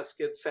May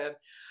baskets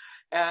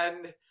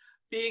and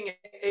being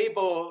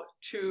able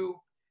to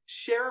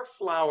share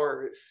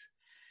flowers.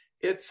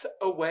 It's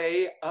a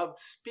way of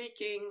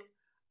speaking,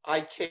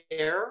 I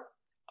care,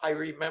 I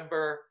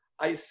remember,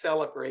 I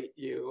celebrate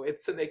you.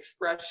 It's an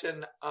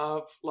expression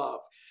of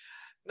love.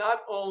 Not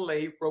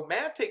only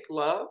romantic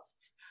love,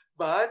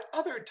 but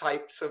other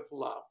types of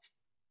love.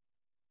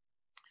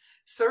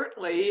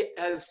 Certainly,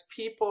 as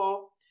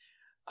people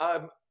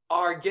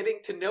are getting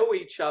to know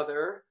each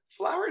other,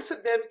 flowers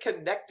have been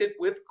connected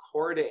with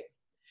courting.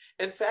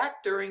 In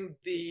fact, during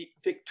the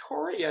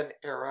Victorian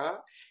era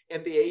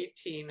in the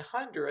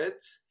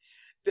 1800s,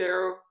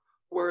 there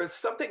were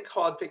something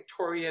called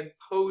Victorian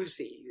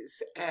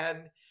posies,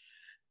 and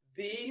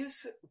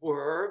these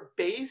were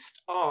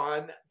based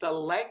on the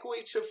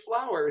language of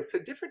flowers. So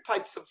different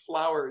types of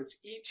flowers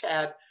each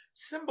had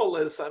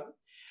symbolism,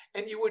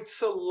 and you would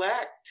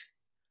select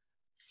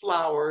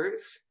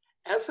flowers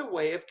as a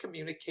way of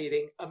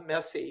communicating a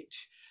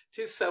message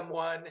to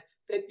someone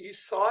that you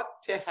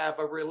sought to have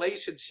a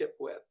relationship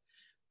with.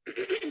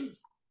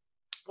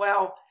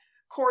 Well,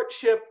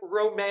 courtship,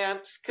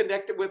 romance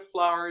connected with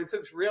flowers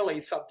is really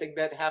something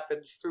that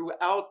happens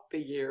throughout the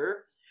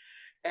year.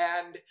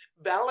 And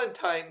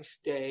Valentine's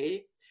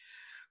Day,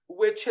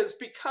 which has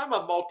become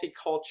a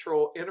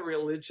multicultural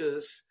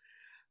interreligious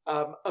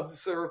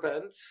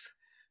observance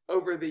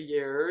over the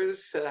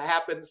years,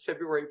 happens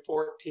February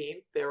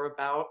 14th,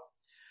 thereabout.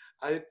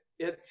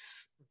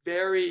 It's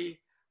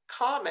very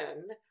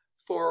common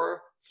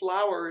for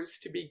flowers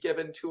to be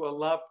given to a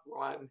loved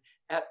one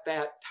at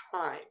that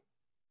time.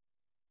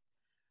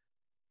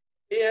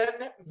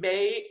 In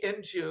May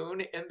and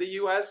June in the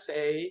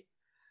USA,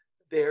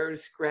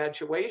 there's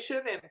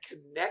graduation and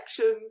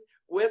connection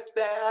with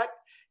that,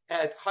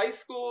 At high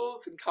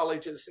schools and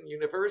colleges and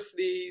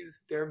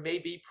universities, there may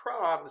be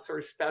proms or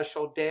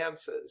special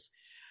dances.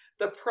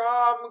 The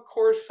prom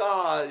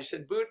corsage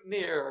and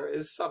boutonniere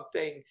is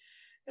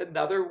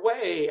another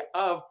way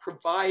of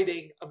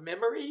providing a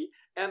memory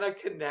and a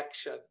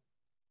connection.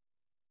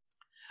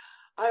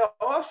 I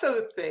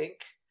also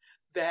think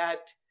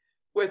that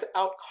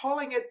without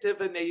calling it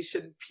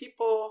divination,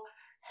 people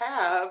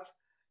have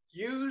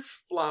used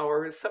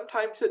flowers.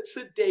 Sometimes it's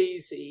a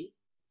daisy,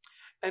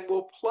 and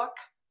will pluck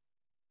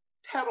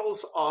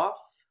petals off.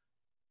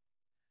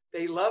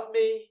 They love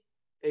me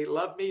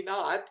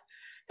not,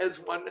 as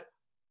one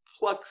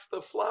plucks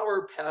the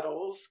flower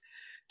petals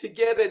to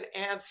get an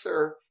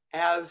answer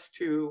as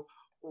to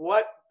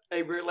what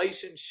a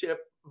relationship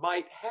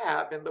might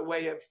have in the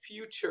way of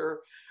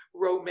future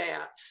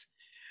romance.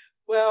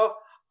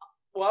 Well,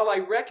 while I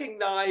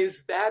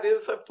recognize that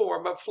is a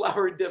form of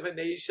flower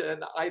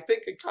divination, I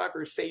think a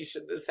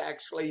conversation is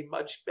actually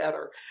much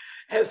better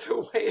as a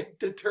way of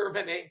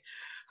determining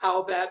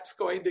how that's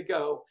going to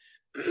go.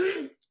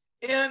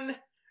 In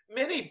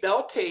many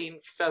Beltane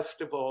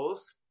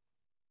festivals,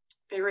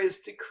 there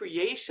is the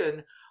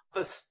creation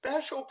of a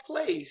special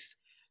place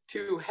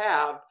to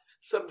have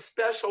some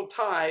special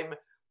time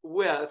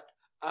with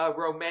a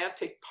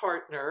romantic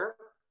partner.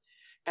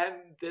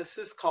 And this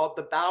is called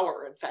the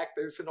bower. In fact,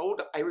 there's an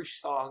old Irish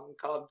song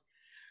called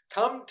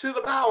Come to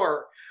the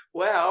Bower.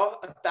 Well,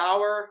 a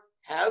bower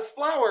has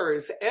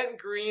flowers and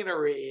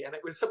greenery, and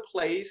it was a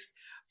place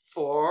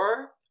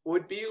for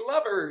would-be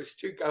lovers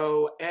to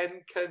go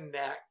and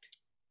connect.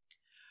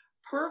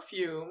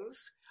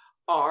 Perfumes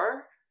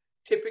are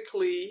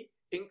typically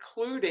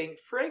including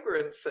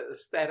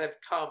fragrances that have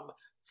come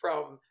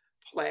from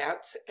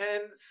plants,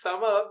 and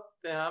some of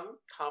them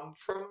come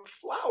from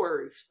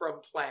flowers from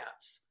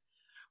plants.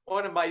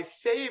 One of my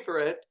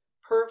favorite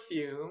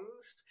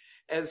perfumes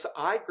as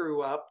I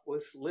grew up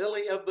was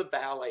Lily of the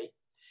Valley.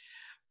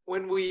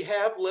 When we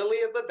have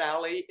Lily of the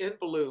Valley in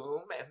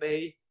bloom, and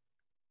they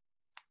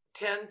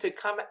tend to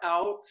come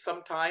out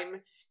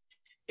sometime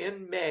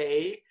in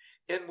May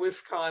in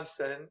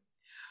Wisconsin,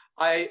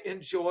 I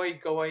enjoy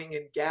going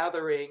and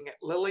gathering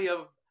Lily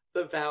of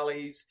the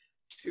Valleys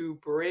to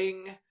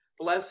bring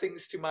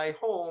blessings to my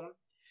home.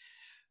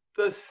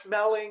 The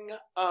smelling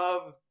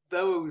of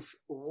those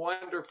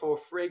wonderful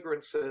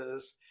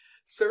fragrances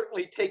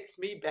certainly takes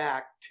me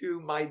back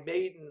to my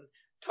maiden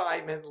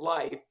time in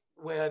life,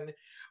 when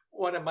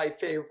one of my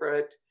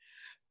favorite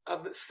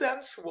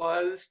scents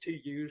was to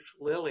use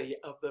Lily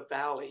of the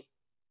Valley.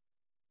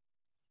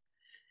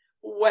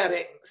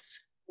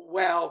 Weddings.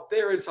 Well,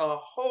 there is a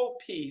whole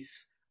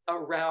piece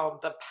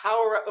around the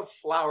power of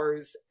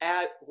flowers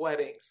at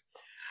weddings.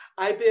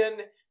 I've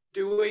been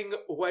doing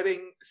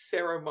wedding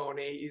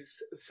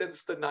ceremonies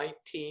since the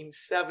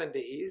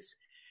 1970s,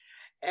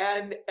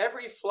 and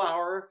every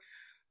flower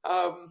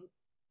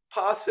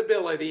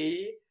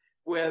possibility,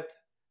 with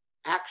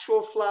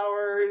actual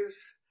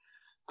flowers,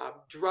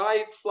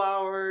 dried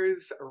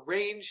flowers,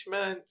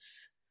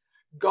 arrangements,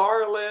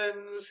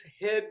 garlands,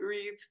 head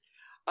wreaths.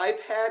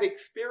 I've had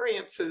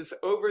experiences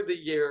over the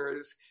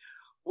years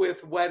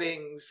with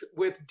weddings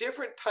with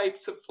different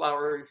types of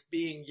flowers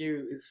being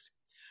used.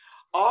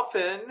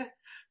 Often,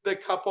 the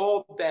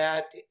couple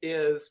that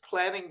is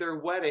planning their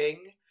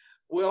wedding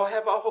will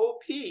have a whole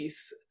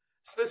piece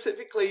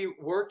specifically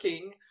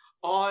working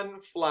on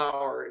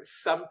flowers.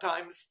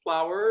 Sometimes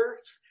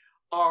flowers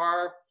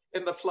are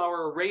in the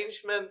flower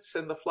arrangements,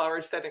 and the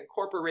flowers that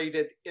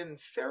incorporated in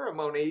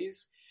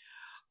ceremonies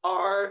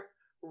are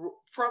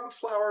from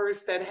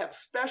flowers that have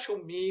special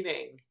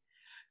meaning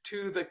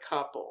to the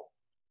couple.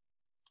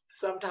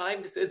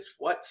 Sometimes it's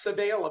what's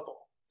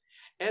available,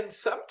 and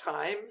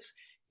sometimes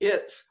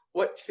it's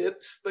what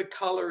fits the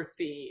color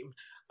theme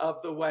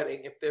of the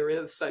wedding, if there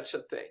is such a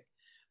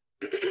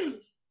thing.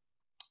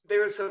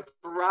 There's a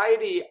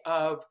variety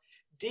of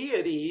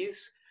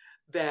deities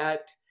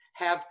that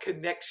have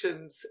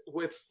connections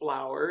with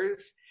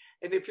flowers,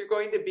 and if you're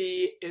going to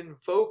be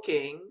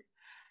invoking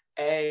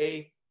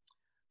a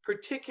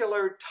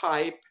particular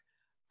type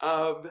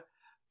of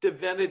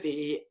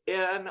divinity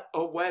in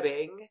a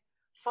wedding,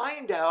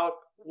 find out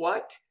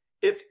what,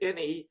 if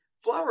any,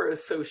 flower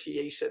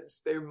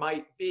associations there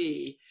might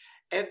be,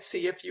 and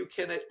see if you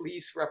can at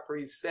least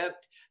represent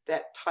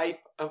that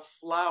type of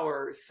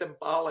flower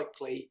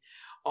symbolically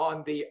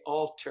on the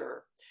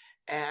altar,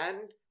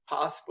 and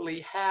possibly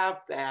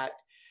have that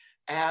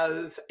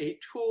as a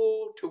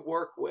tool to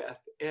work with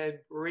in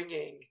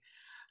bringing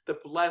the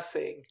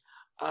blessing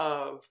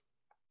of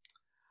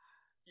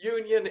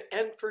union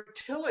and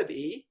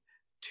fertility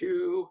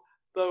to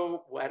the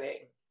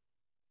wedding.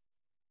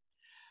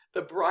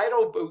 The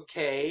bridal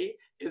bouquet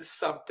is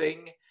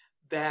something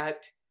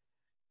that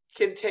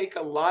can take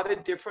a lot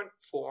of different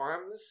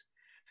forms.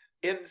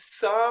 In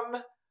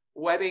some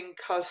wedding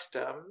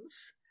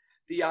customs,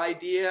 the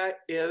idea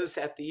is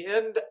at the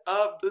end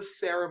of the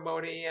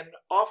ceremony, and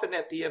often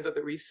at the end of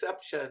the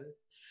reception,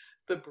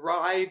 the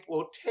bride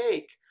will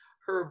take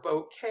her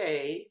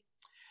bouquet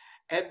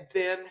and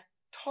then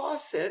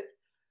toss it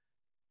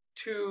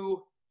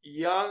to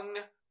young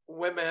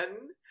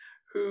women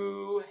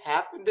who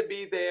happen to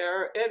be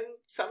there, and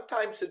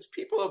sometimes it's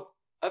people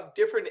of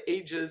different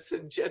ages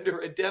and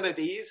gender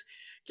identities,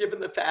 given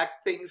the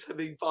fact things have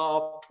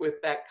evolved with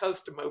that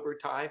custom over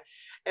time,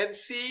 and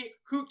see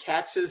who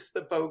catches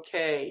the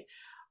bouquet.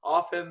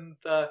 Often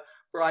the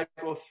bride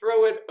will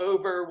throw it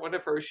over one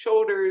of her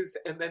shoulders,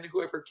 and then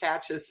whoever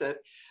catches it,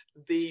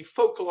 the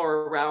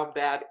folklore around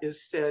that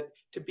is said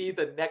to be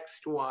the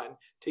next one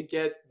to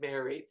get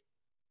married.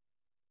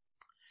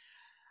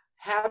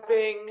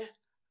 Having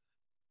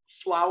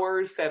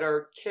flowers that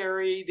are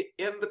carried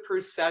in the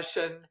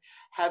procession,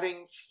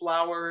 having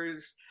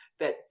flowers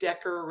that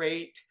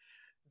decorate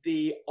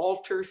the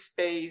altar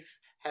space,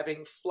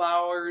 having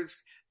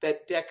flowers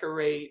that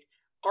decorate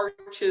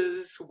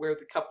arches where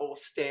the couple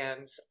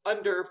stands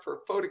under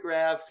for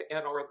photographs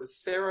and or the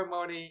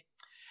ceremony,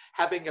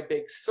 having a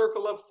big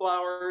circle of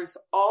flowers.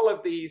 All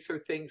of these are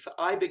things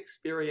I've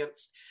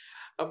experienced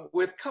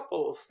with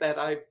couples that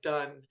I've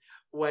done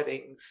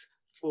weddings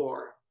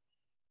for.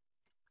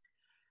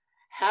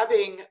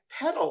 Having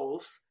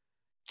petals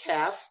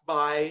cast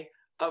by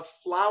a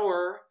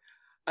flower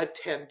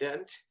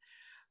attendant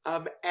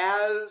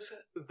as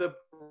the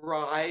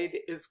bride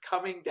is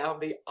coming down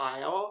the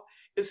aisle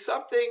is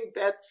something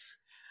that's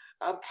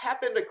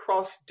happened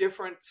across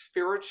different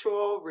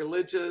spiritual,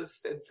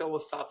 religious, and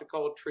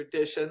philosophical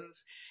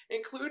traditions,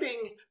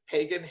 including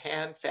pagan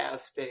hand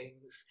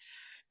fastings.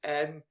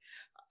 And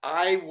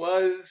I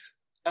was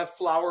a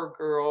flower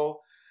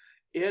girl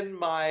in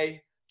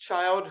my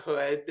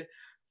childhood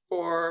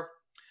for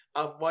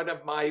one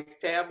of my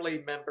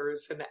family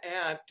members, an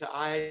aunt.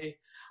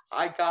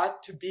 I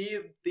got to be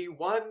the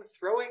one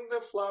throwing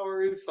the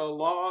flowers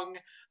along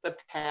the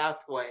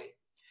pathway.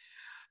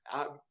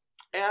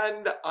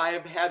 And I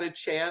have had a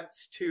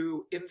chance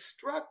to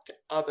instruct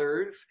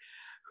others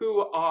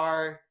who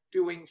are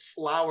doing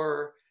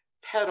flower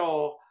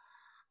petal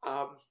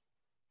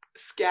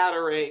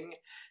scattering.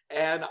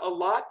 And a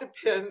lot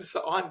depends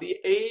on the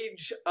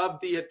age of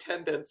the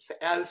attendants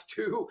as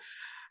to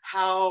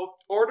how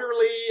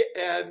orderly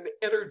and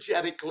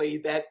energetically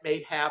that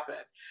may happen.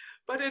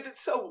 But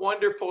it's a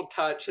wonderful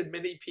touch, and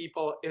many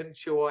people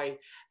enjoy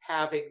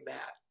having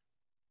that.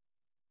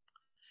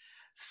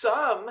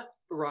 Some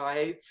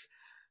brides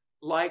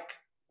like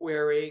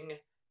wearing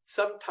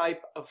some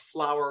type of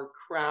flower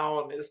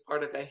crown as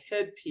part of a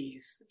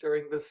headpiece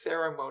during the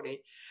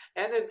ceremony,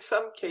 and in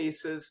some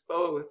cases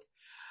both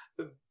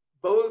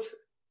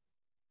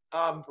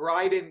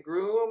bride and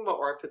groom,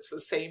 or if it's the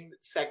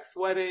same-sex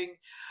wedding,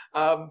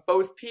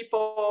 both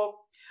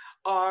people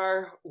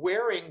are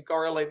wearing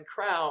garland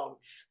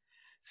crowns.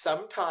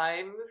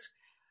 Sometimes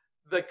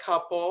the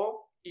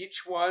couple,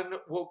 each one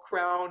will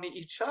crown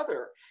each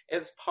other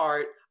as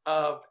part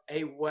of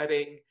a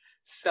wedding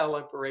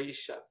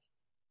celebration.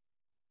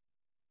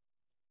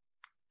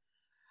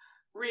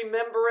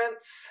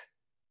 Remembrance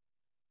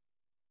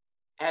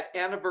at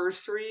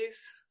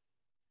anniversaries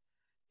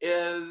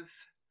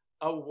is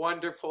a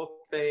wonderful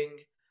thing,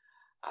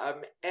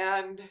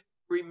 and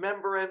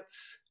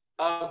remembrance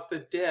of the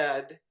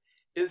dead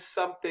is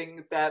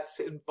something that's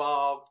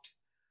involved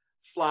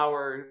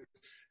flowers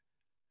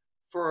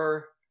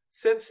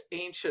since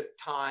ancient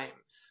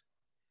times.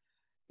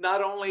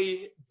 Not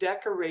only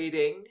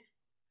decorating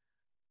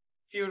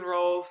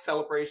funerals,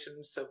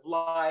 celebrations of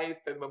life,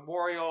 and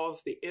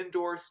memorials, the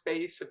indoor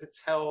space if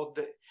it's held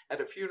at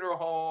a funeral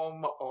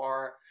home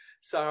or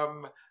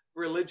some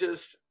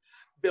religious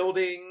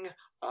building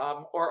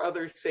or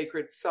other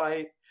sacred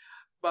site,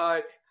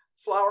 but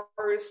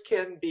flowers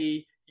can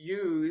be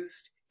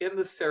used in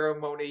the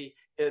ceremony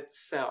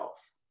itself.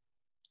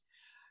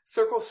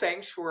 Circle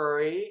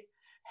Sanctuary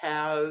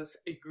has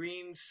a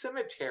green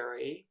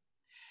cemetery,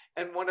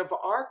 and one of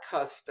our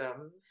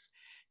customs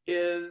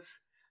is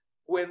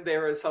when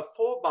there is a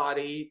full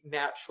body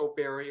natural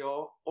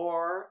burial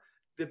or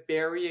the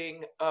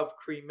burying of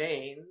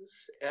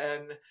cremains,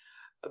 and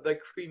the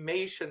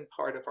cremation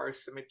part of our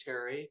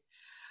cemetery,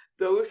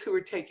 those who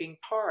are taking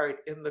part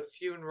in the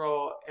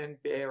funeral and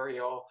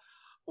burial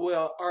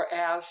are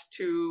asked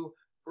to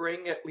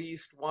bring at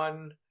least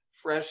one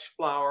fresh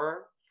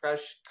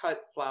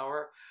cut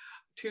flower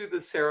to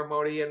the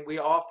ceremony, and we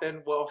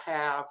often will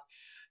have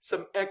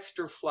some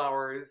extra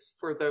flowers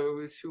for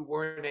those who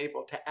weren't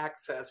able to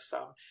access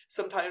some.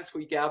 Sometimes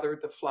we gather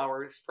the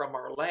flowers from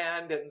our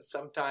land, and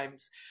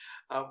sometimes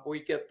we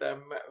get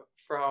them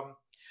from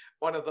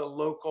one of the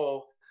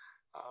local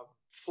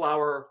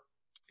flower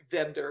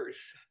vendors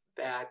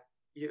that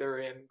either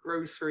in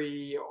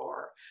grocery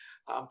or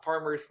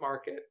farmer's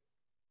market.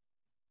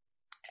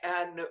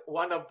 And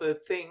one of the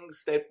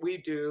things that we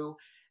do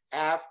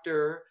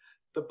after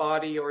the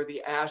body or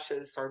the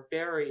ashes are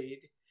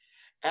buried,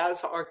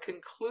 as our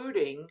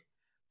concluding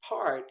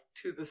part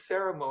to the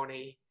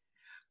ceremony,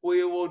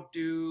 we will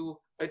do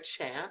a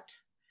chant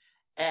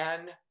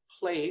and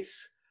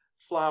place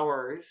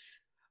flowers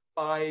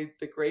by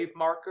the grave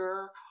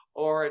marker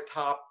or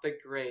atop the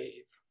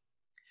grave.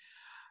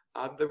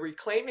 The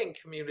reclaiming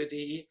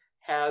community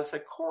has a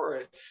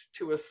chorus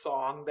to a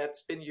song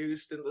that's been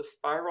used in the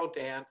spiral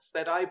dance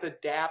that I've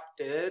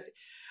adapted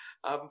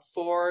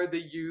for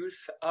the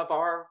use of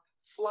our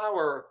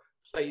flower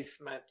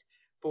placement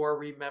for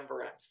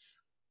remembrance.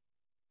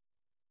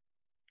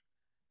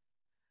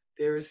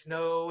 There's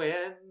no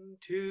end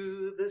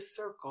to the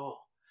circle,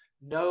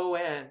 no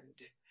end.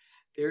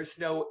 There's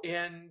no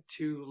end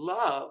to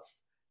love,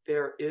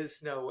 there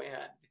is no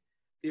end.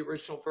 The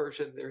original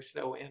version, there's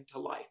no end to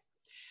life.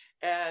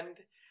 And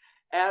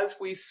as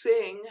we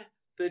sing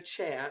the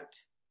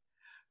chant,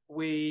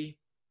 we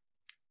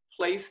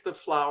place the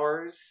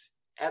flowers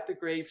at the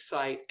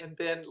gravesite and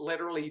then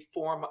literally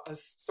form a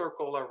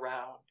circle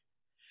around.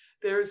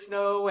 There's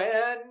no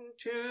end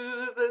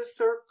to the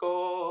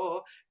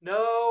circle,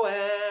 no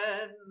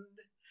end.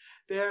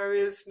 There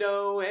is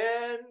no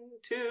end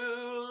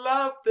to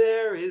love,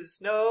 there is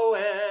no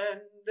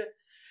end.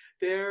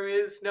 There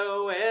is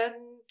no end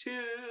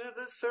to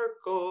the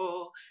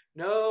circle,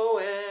 no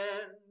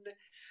end.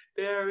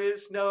 There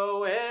is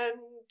no end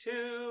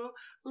to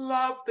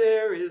love,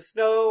 there is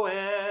no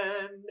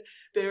end.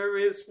 There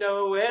is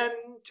no end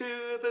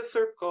to the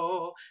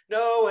circle,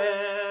 no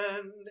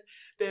end.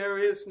 There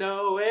is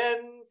no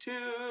end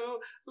to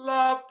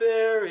love,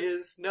 there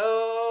is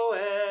no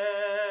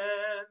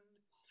end.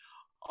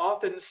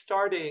 Often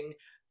starting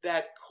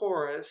that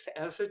chorus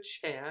as a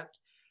chant,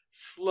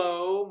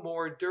 slow,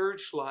 more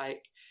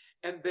dirge-like,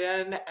 and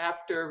then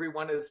after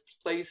everyone has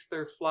placed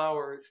their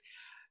flowers,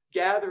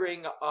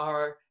 gathering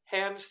our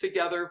hands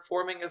together,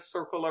 forming a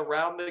circle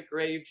around the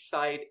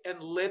gravesite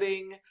and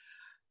letting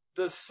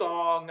the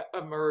song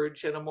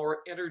emerge in a more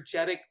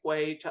energetic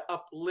way to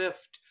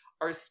uplift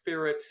our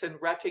spirits and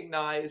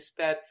recognize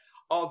that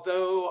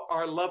although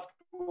our loved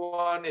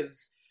one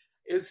is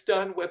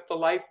done with the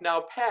life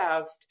now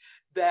past,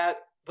 that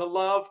the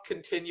love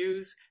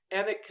continues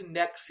and it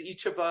connects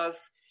each of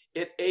us.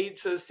 It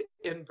aids us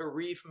in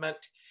bereavement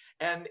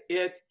and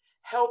it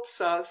helps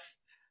us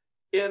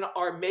in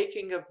our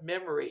making of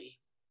memory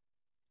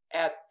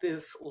at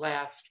this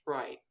last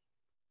rite.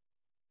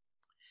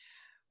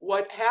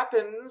 What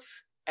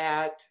happens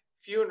at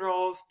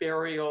funerals,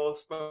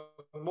 burials,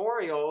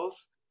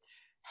 memorials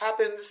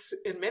happens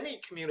in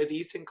many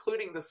communities,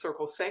 including the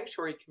Circle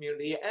Sanctuary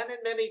community, and in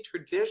many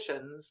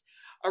traditions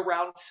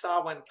around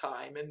Samhain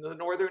time. In the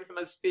Northern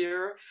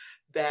Hemisphere,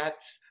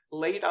 that's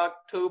late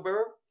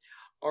October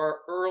or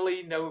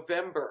early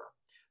November.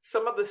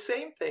 Some of the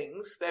same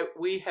things that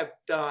we have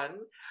done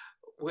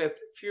with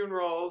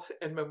funerals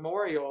and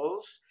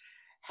memorials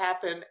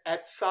happen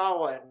at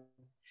Samhain.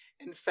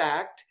 In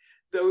fact,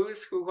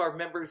 those who are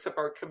members of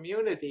our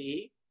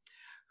community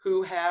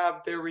who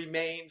have their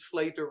remains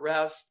laid to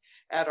rest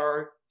at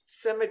our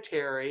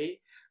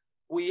cemetery,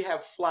 we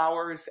have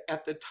flowers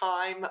at the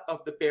time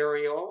of the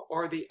burial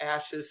or the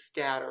ashes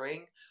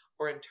scattering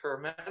or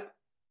interment.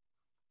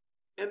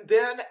 And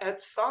then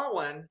at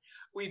Samhain,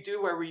 we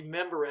do a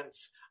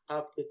remembrance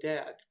of the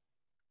dead.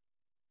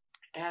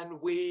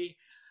 And we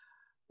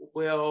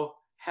will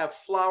have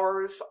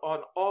flowers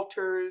on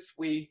altars.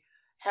 We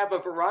have a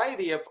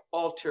variety of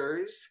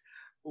altars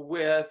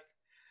with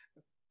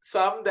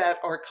some that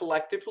are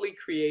collectively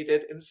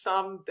created and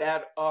some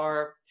that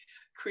are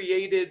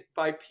created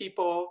by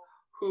people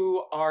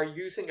who are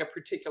using a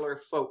particular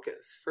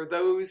focus. For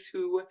those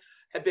who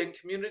have been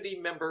community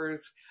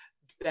members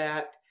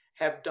that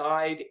have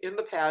died in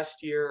the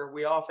past year,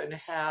 we often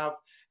have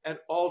an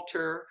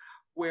altar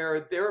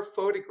where their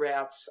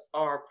photographs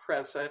are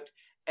present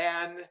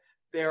and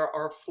there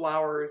are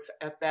flowers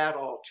at that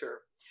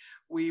altar.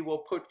 We will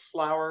put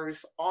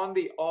flowers on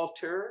the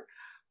altar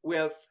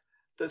with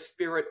the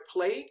spirit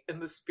plate and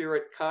the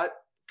spirit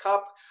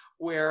cup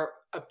where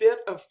a bit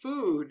of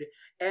food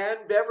and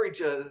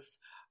beverages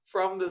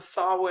from the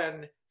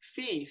Samhain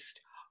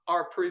feast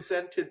are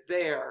presented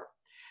there.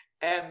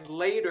 And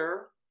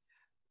later,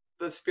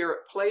 the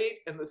spirit plate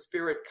and the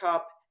spirit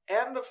cup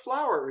and the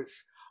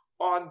flowers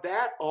on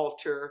that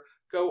altar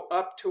go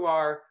up to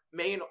our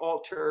main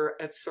altar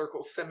at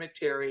Circle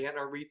Cemetery and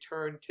are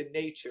returned to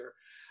nature.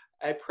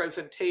 A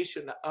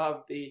presentation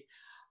of the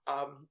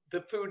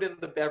food and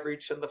the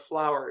beverage and the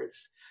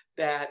flowers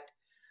that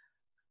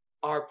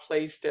are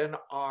placed in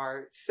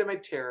our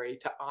cemetery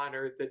to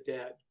honor the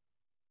dead.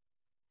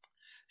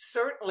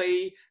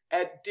 Certainly,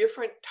 at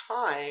different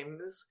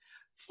times,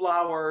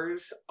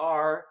 flowers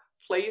are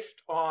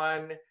placed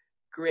on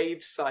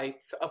grave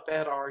sites up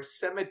at our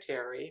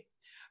cemetery.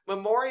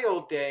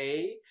 Memorial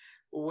Day,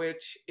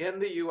 which in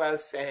the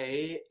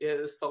USA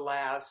is the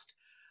last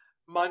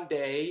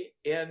Monday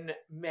in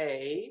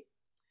May,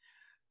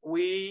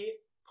 we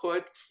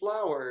put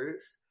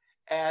flowers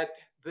at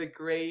the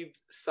grave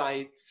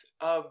sites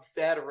of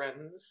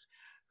veterans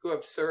who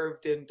have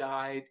served and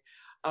died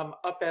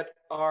up at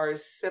our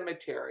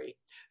cemetery.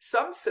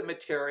 Some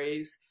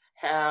cemeteries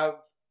have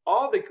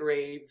all the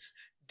graves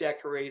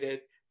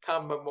decorated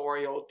come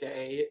Memorial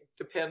Day. It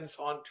depends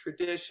on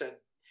tradition.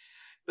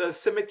 The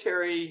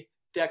cemetery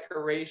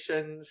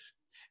decorations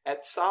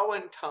at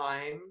Samhain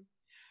time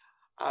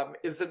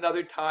is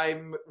another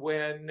time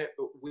when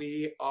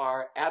we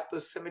are at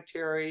the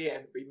cemetery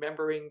and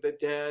remembering the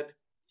dead.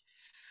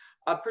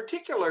 A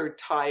particular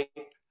type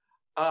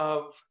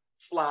of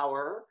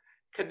flower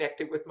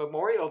connected with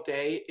Memorial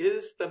Day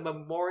is the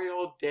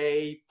Memorial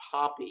Day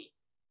poppy.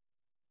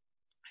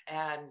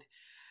 And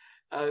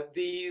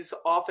these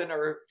often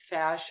are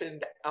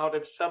fashioned out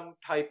of some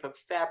type of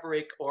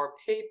fabric or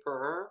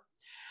paper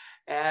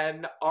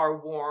and are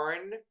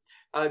worn.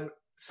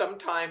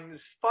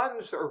 Sometimes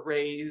funds are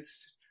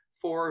raised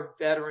for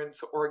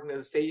veterans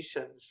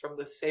organizations from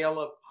the sale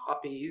of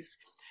poppies.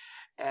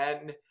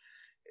 And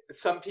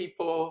some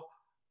people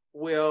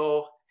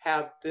will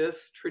have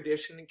this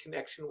tradition in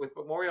connection with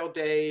Memorial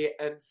Day,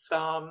 and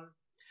some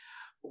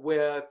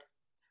with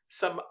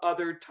some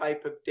other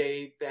type of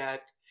day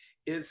that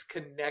is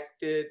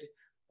connected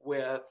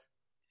with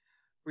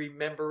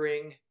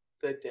remembering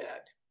the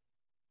dead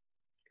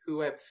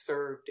who have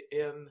served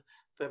in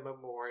the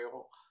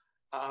memorial.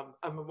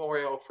 A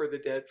memorial for the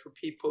dead for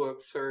people who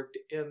have served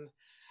in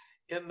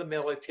the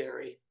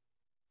military.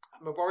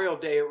 Memorial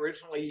Day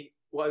originally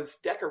was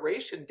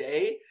Decoration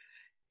Day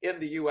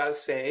in the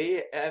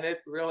USA, and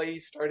it really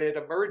started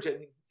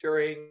emerging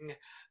during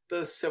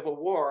the Civil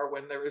War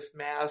when there was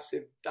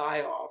massive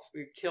die-off,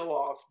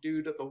 kill-off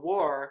due to the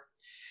war.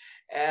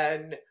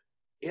 And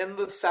in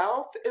the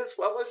South as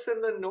well as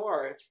in the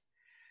North,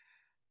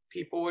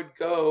 people would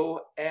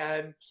go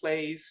and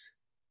place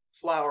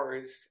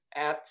flowers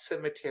at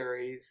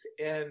cemeteries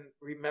in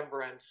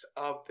remembrance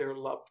of their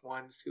loved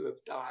ones who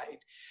have died.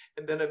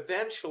 And then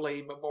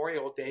eventually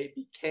Memorial Day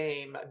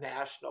became a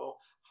national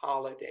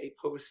holiday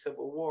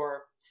post-Civil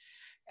War.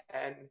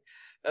 And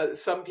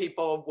some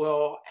people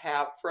will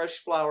have fresh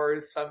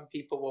flowers, some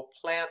people will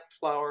plant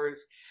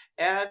flowers,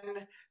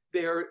 and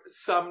there's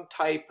some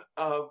type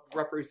of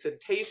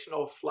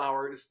representational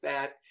flowers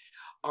that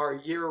are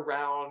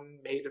year-round,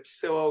 made of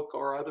silk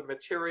or other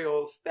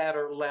materials that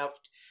are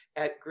left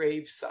at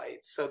grave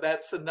sites. So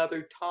that's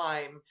another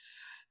time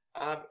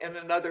and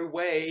another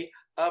way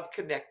of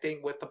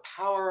connecting with the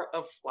power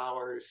of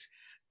flowers,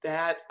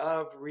 that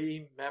of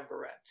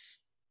remembrance.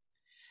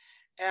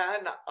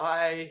 And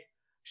I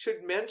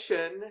should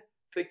mention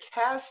the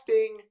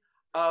casting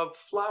of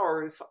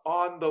flowers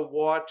on the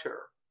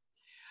water.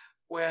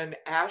 When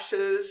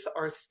ashes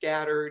are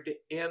scattered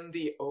in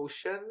the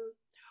ocean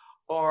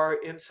or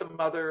in some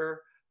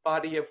other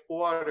body of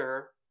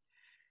water,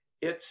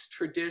 it's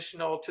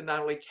traditional to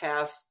not only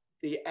cast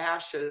the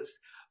ashes,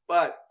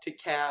 but to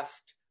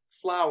cast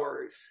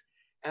flowers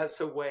as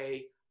a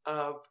way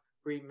of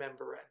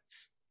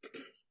remembrance.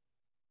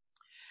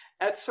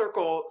 At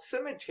Circle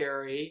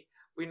Cemetery,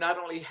 we not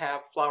only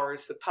have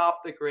flowers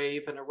atop the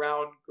grave and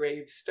around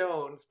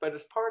gravestones, but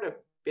as part of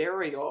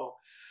burial,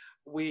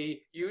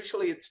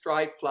 usually it's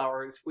dried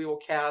flowers. We will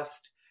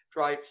cast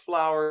dried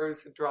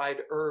flowers and dried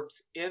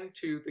herbs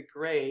into the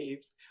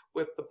grave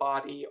with the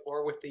body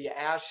or with the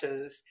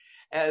ashes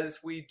as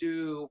we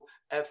do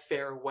a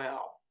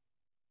farewell.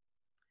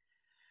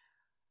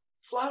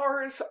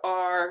 Flowers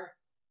are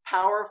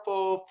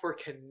powerful for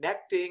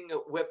connecting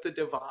with the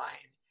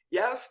divine.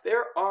 Yes,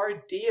 there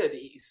are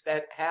deities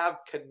that have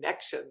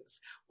connections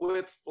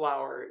with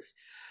flowers.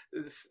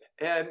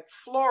 And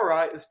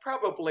Flora is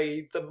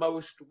probably the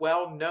most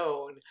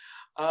well-known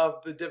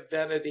of the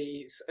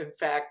divinities. In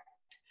fact,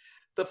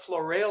 the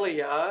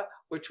Floralia,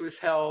 which was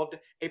held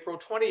April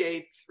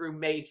 28th through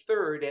May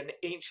 3rd in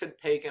ancient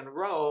pagan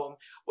Rome,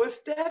 was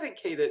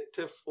dedicated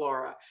to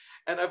Flora.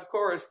 And of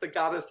course, the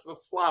goddess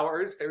of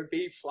flowers, there would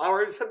be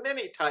flowers of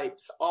many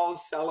types, all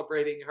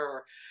celebrating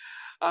her.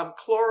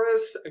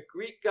 Chloris, a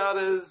Greek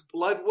goddess,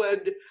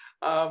 bloodwood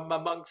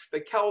amongst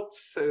the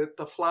Celts,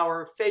 the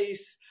flower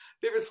face.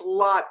 There was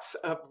lots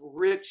of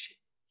rich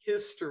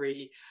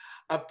history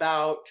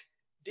about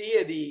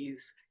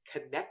deities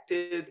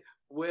connected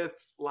with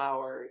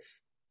flowers.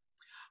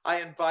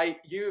 I invite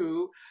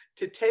you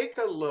to take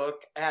a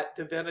look at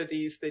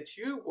divinities that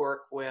you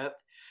work with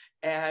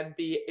and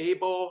be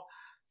able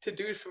to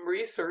do some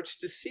research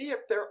to see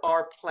if there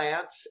are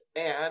plants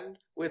and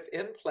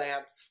within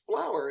plants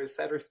flowers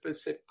that are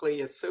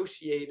specifically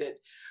associated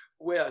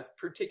with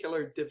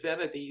particular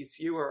divinities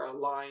you are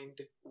aligned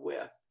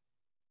with.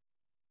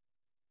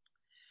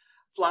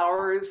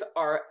 Flowers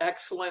are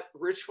excellent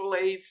ritual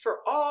aids for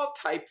all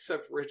types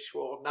of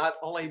ritual, not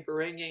only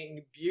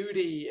bringing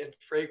beauty and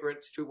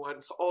fragrance to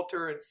one's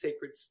altar and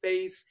sacred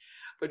space,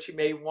 but you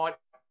may want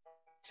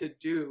to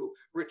do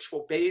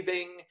ritual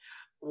bathing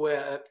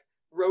with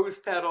rose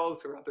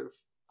petals or other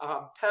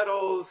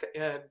petals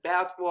and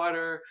bath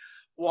water,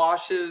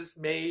 washes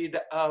made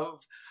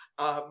of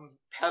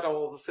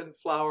petals and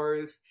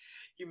flowers.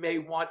 You may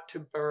want to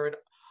burn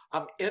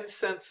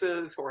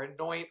incenses or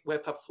anoint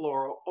with a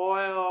floral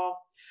oil.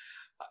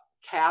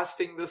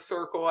 Casting the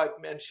circle, I've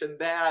mentioned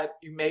that.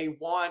 You may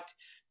want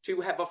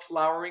to have a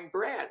flowering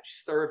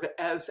branch serve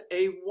as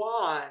a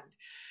wand.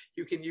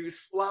 You can use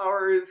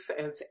flowers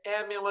as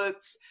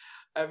amulets.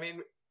 I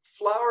mean,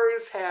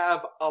 flowers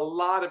have a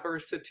lot of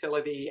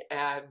versatility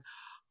and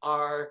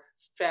are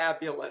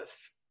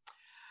fabulous.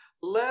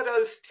 let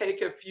us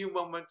take a few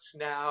moments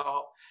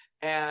now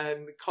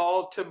and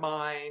call to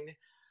mind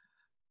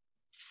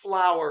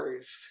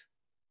flowers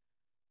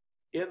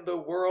in the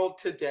world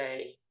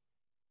today.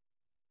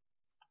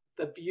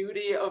 The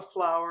beauty of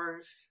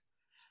flowers,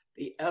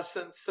 the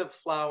essence of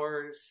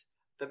flowers,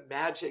 the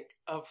magic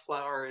of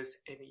flowers,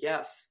 and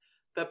yes,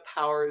 the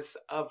powers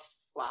of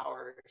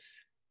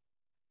flowers.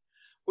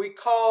 We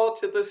call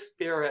to the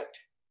spirit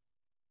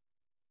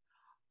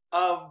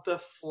of the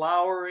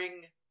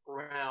flowering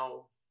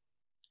realm.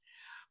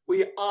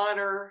 We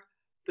honor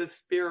the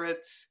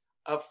spirits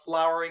of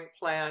flowering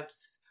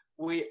plants.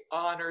 We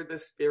honor the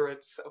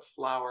spirits of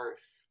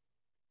flowers.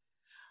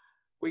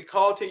 We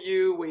call to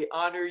you, we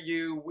honor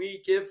you,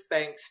 we give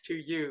thanks to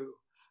you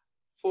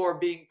for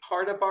being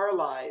part of our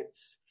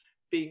lives,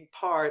 being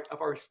part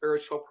of our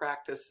spiritual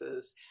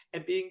practices,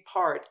 and being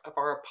part of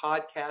our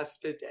podcast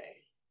today.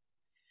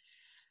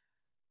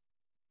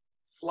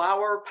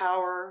 Flower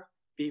power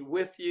be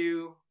with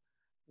you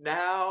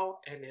now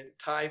and in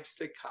times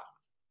to come.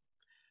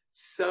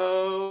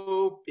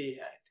 So be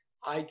it.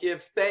 I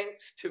give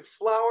thanks to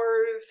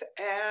flowers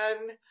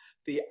and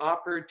the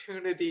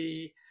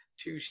opportunity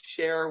to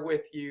share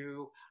with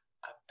you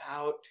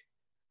about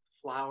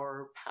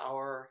flower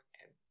power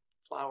and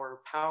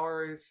flower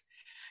powers.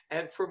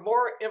 And for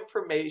more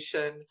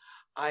information,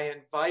 I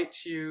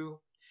invite you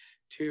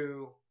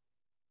to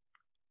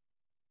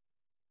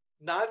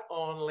not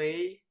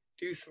only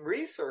do some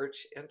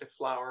research into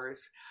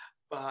flowers,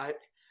 but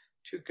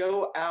to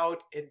go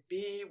out and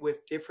be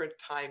with different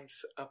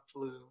types of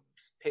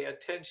blooms. Pay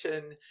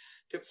attention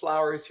to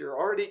flowers you're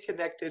already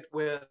connected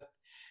with,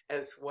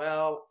 as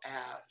well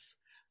as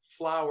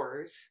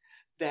flowers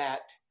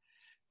that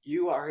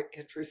you are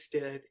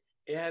interested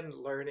in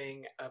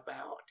learning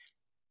about.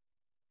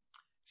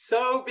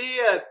 So be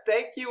it.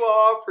 Thank you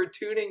all for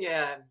tuning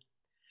in.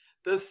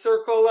 The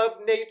circle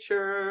of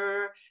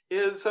nature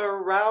is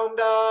around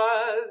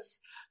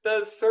us.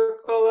 The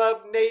circle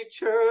of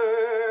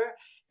nature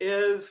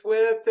is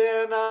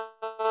within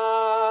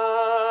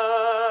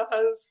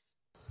us.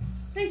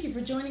 Thank you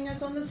for joining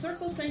us on the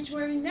Circle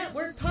Sanctuary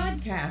Network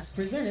podcast,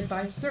 presented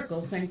by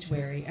Circle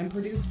Sanctuary and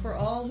produced for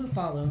all who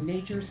follow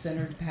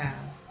nature-centered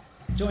paths.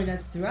 Join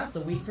us throughout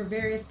the week for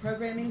various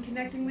programming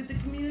connecting with the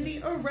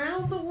community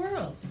around the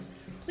world.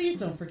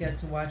 Please don't forget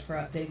to watch for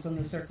updates on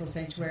the Circle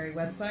Sanctuary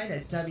website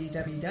at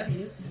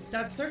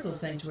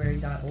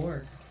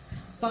www.circlesanctuary.org.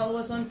 Follow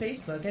us on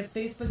Facebook at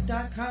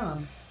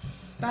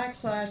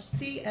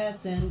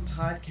facebook.com/CSN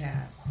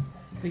Podcasts.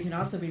 We can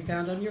also be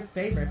found on your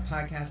favorite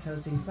podcast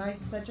hosting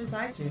sites such as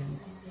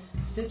iTunes,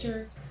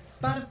 Stitcher,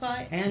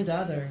 Spotify, and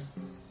others.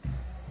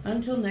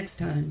 Until next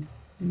time,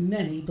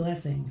 many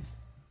blessings.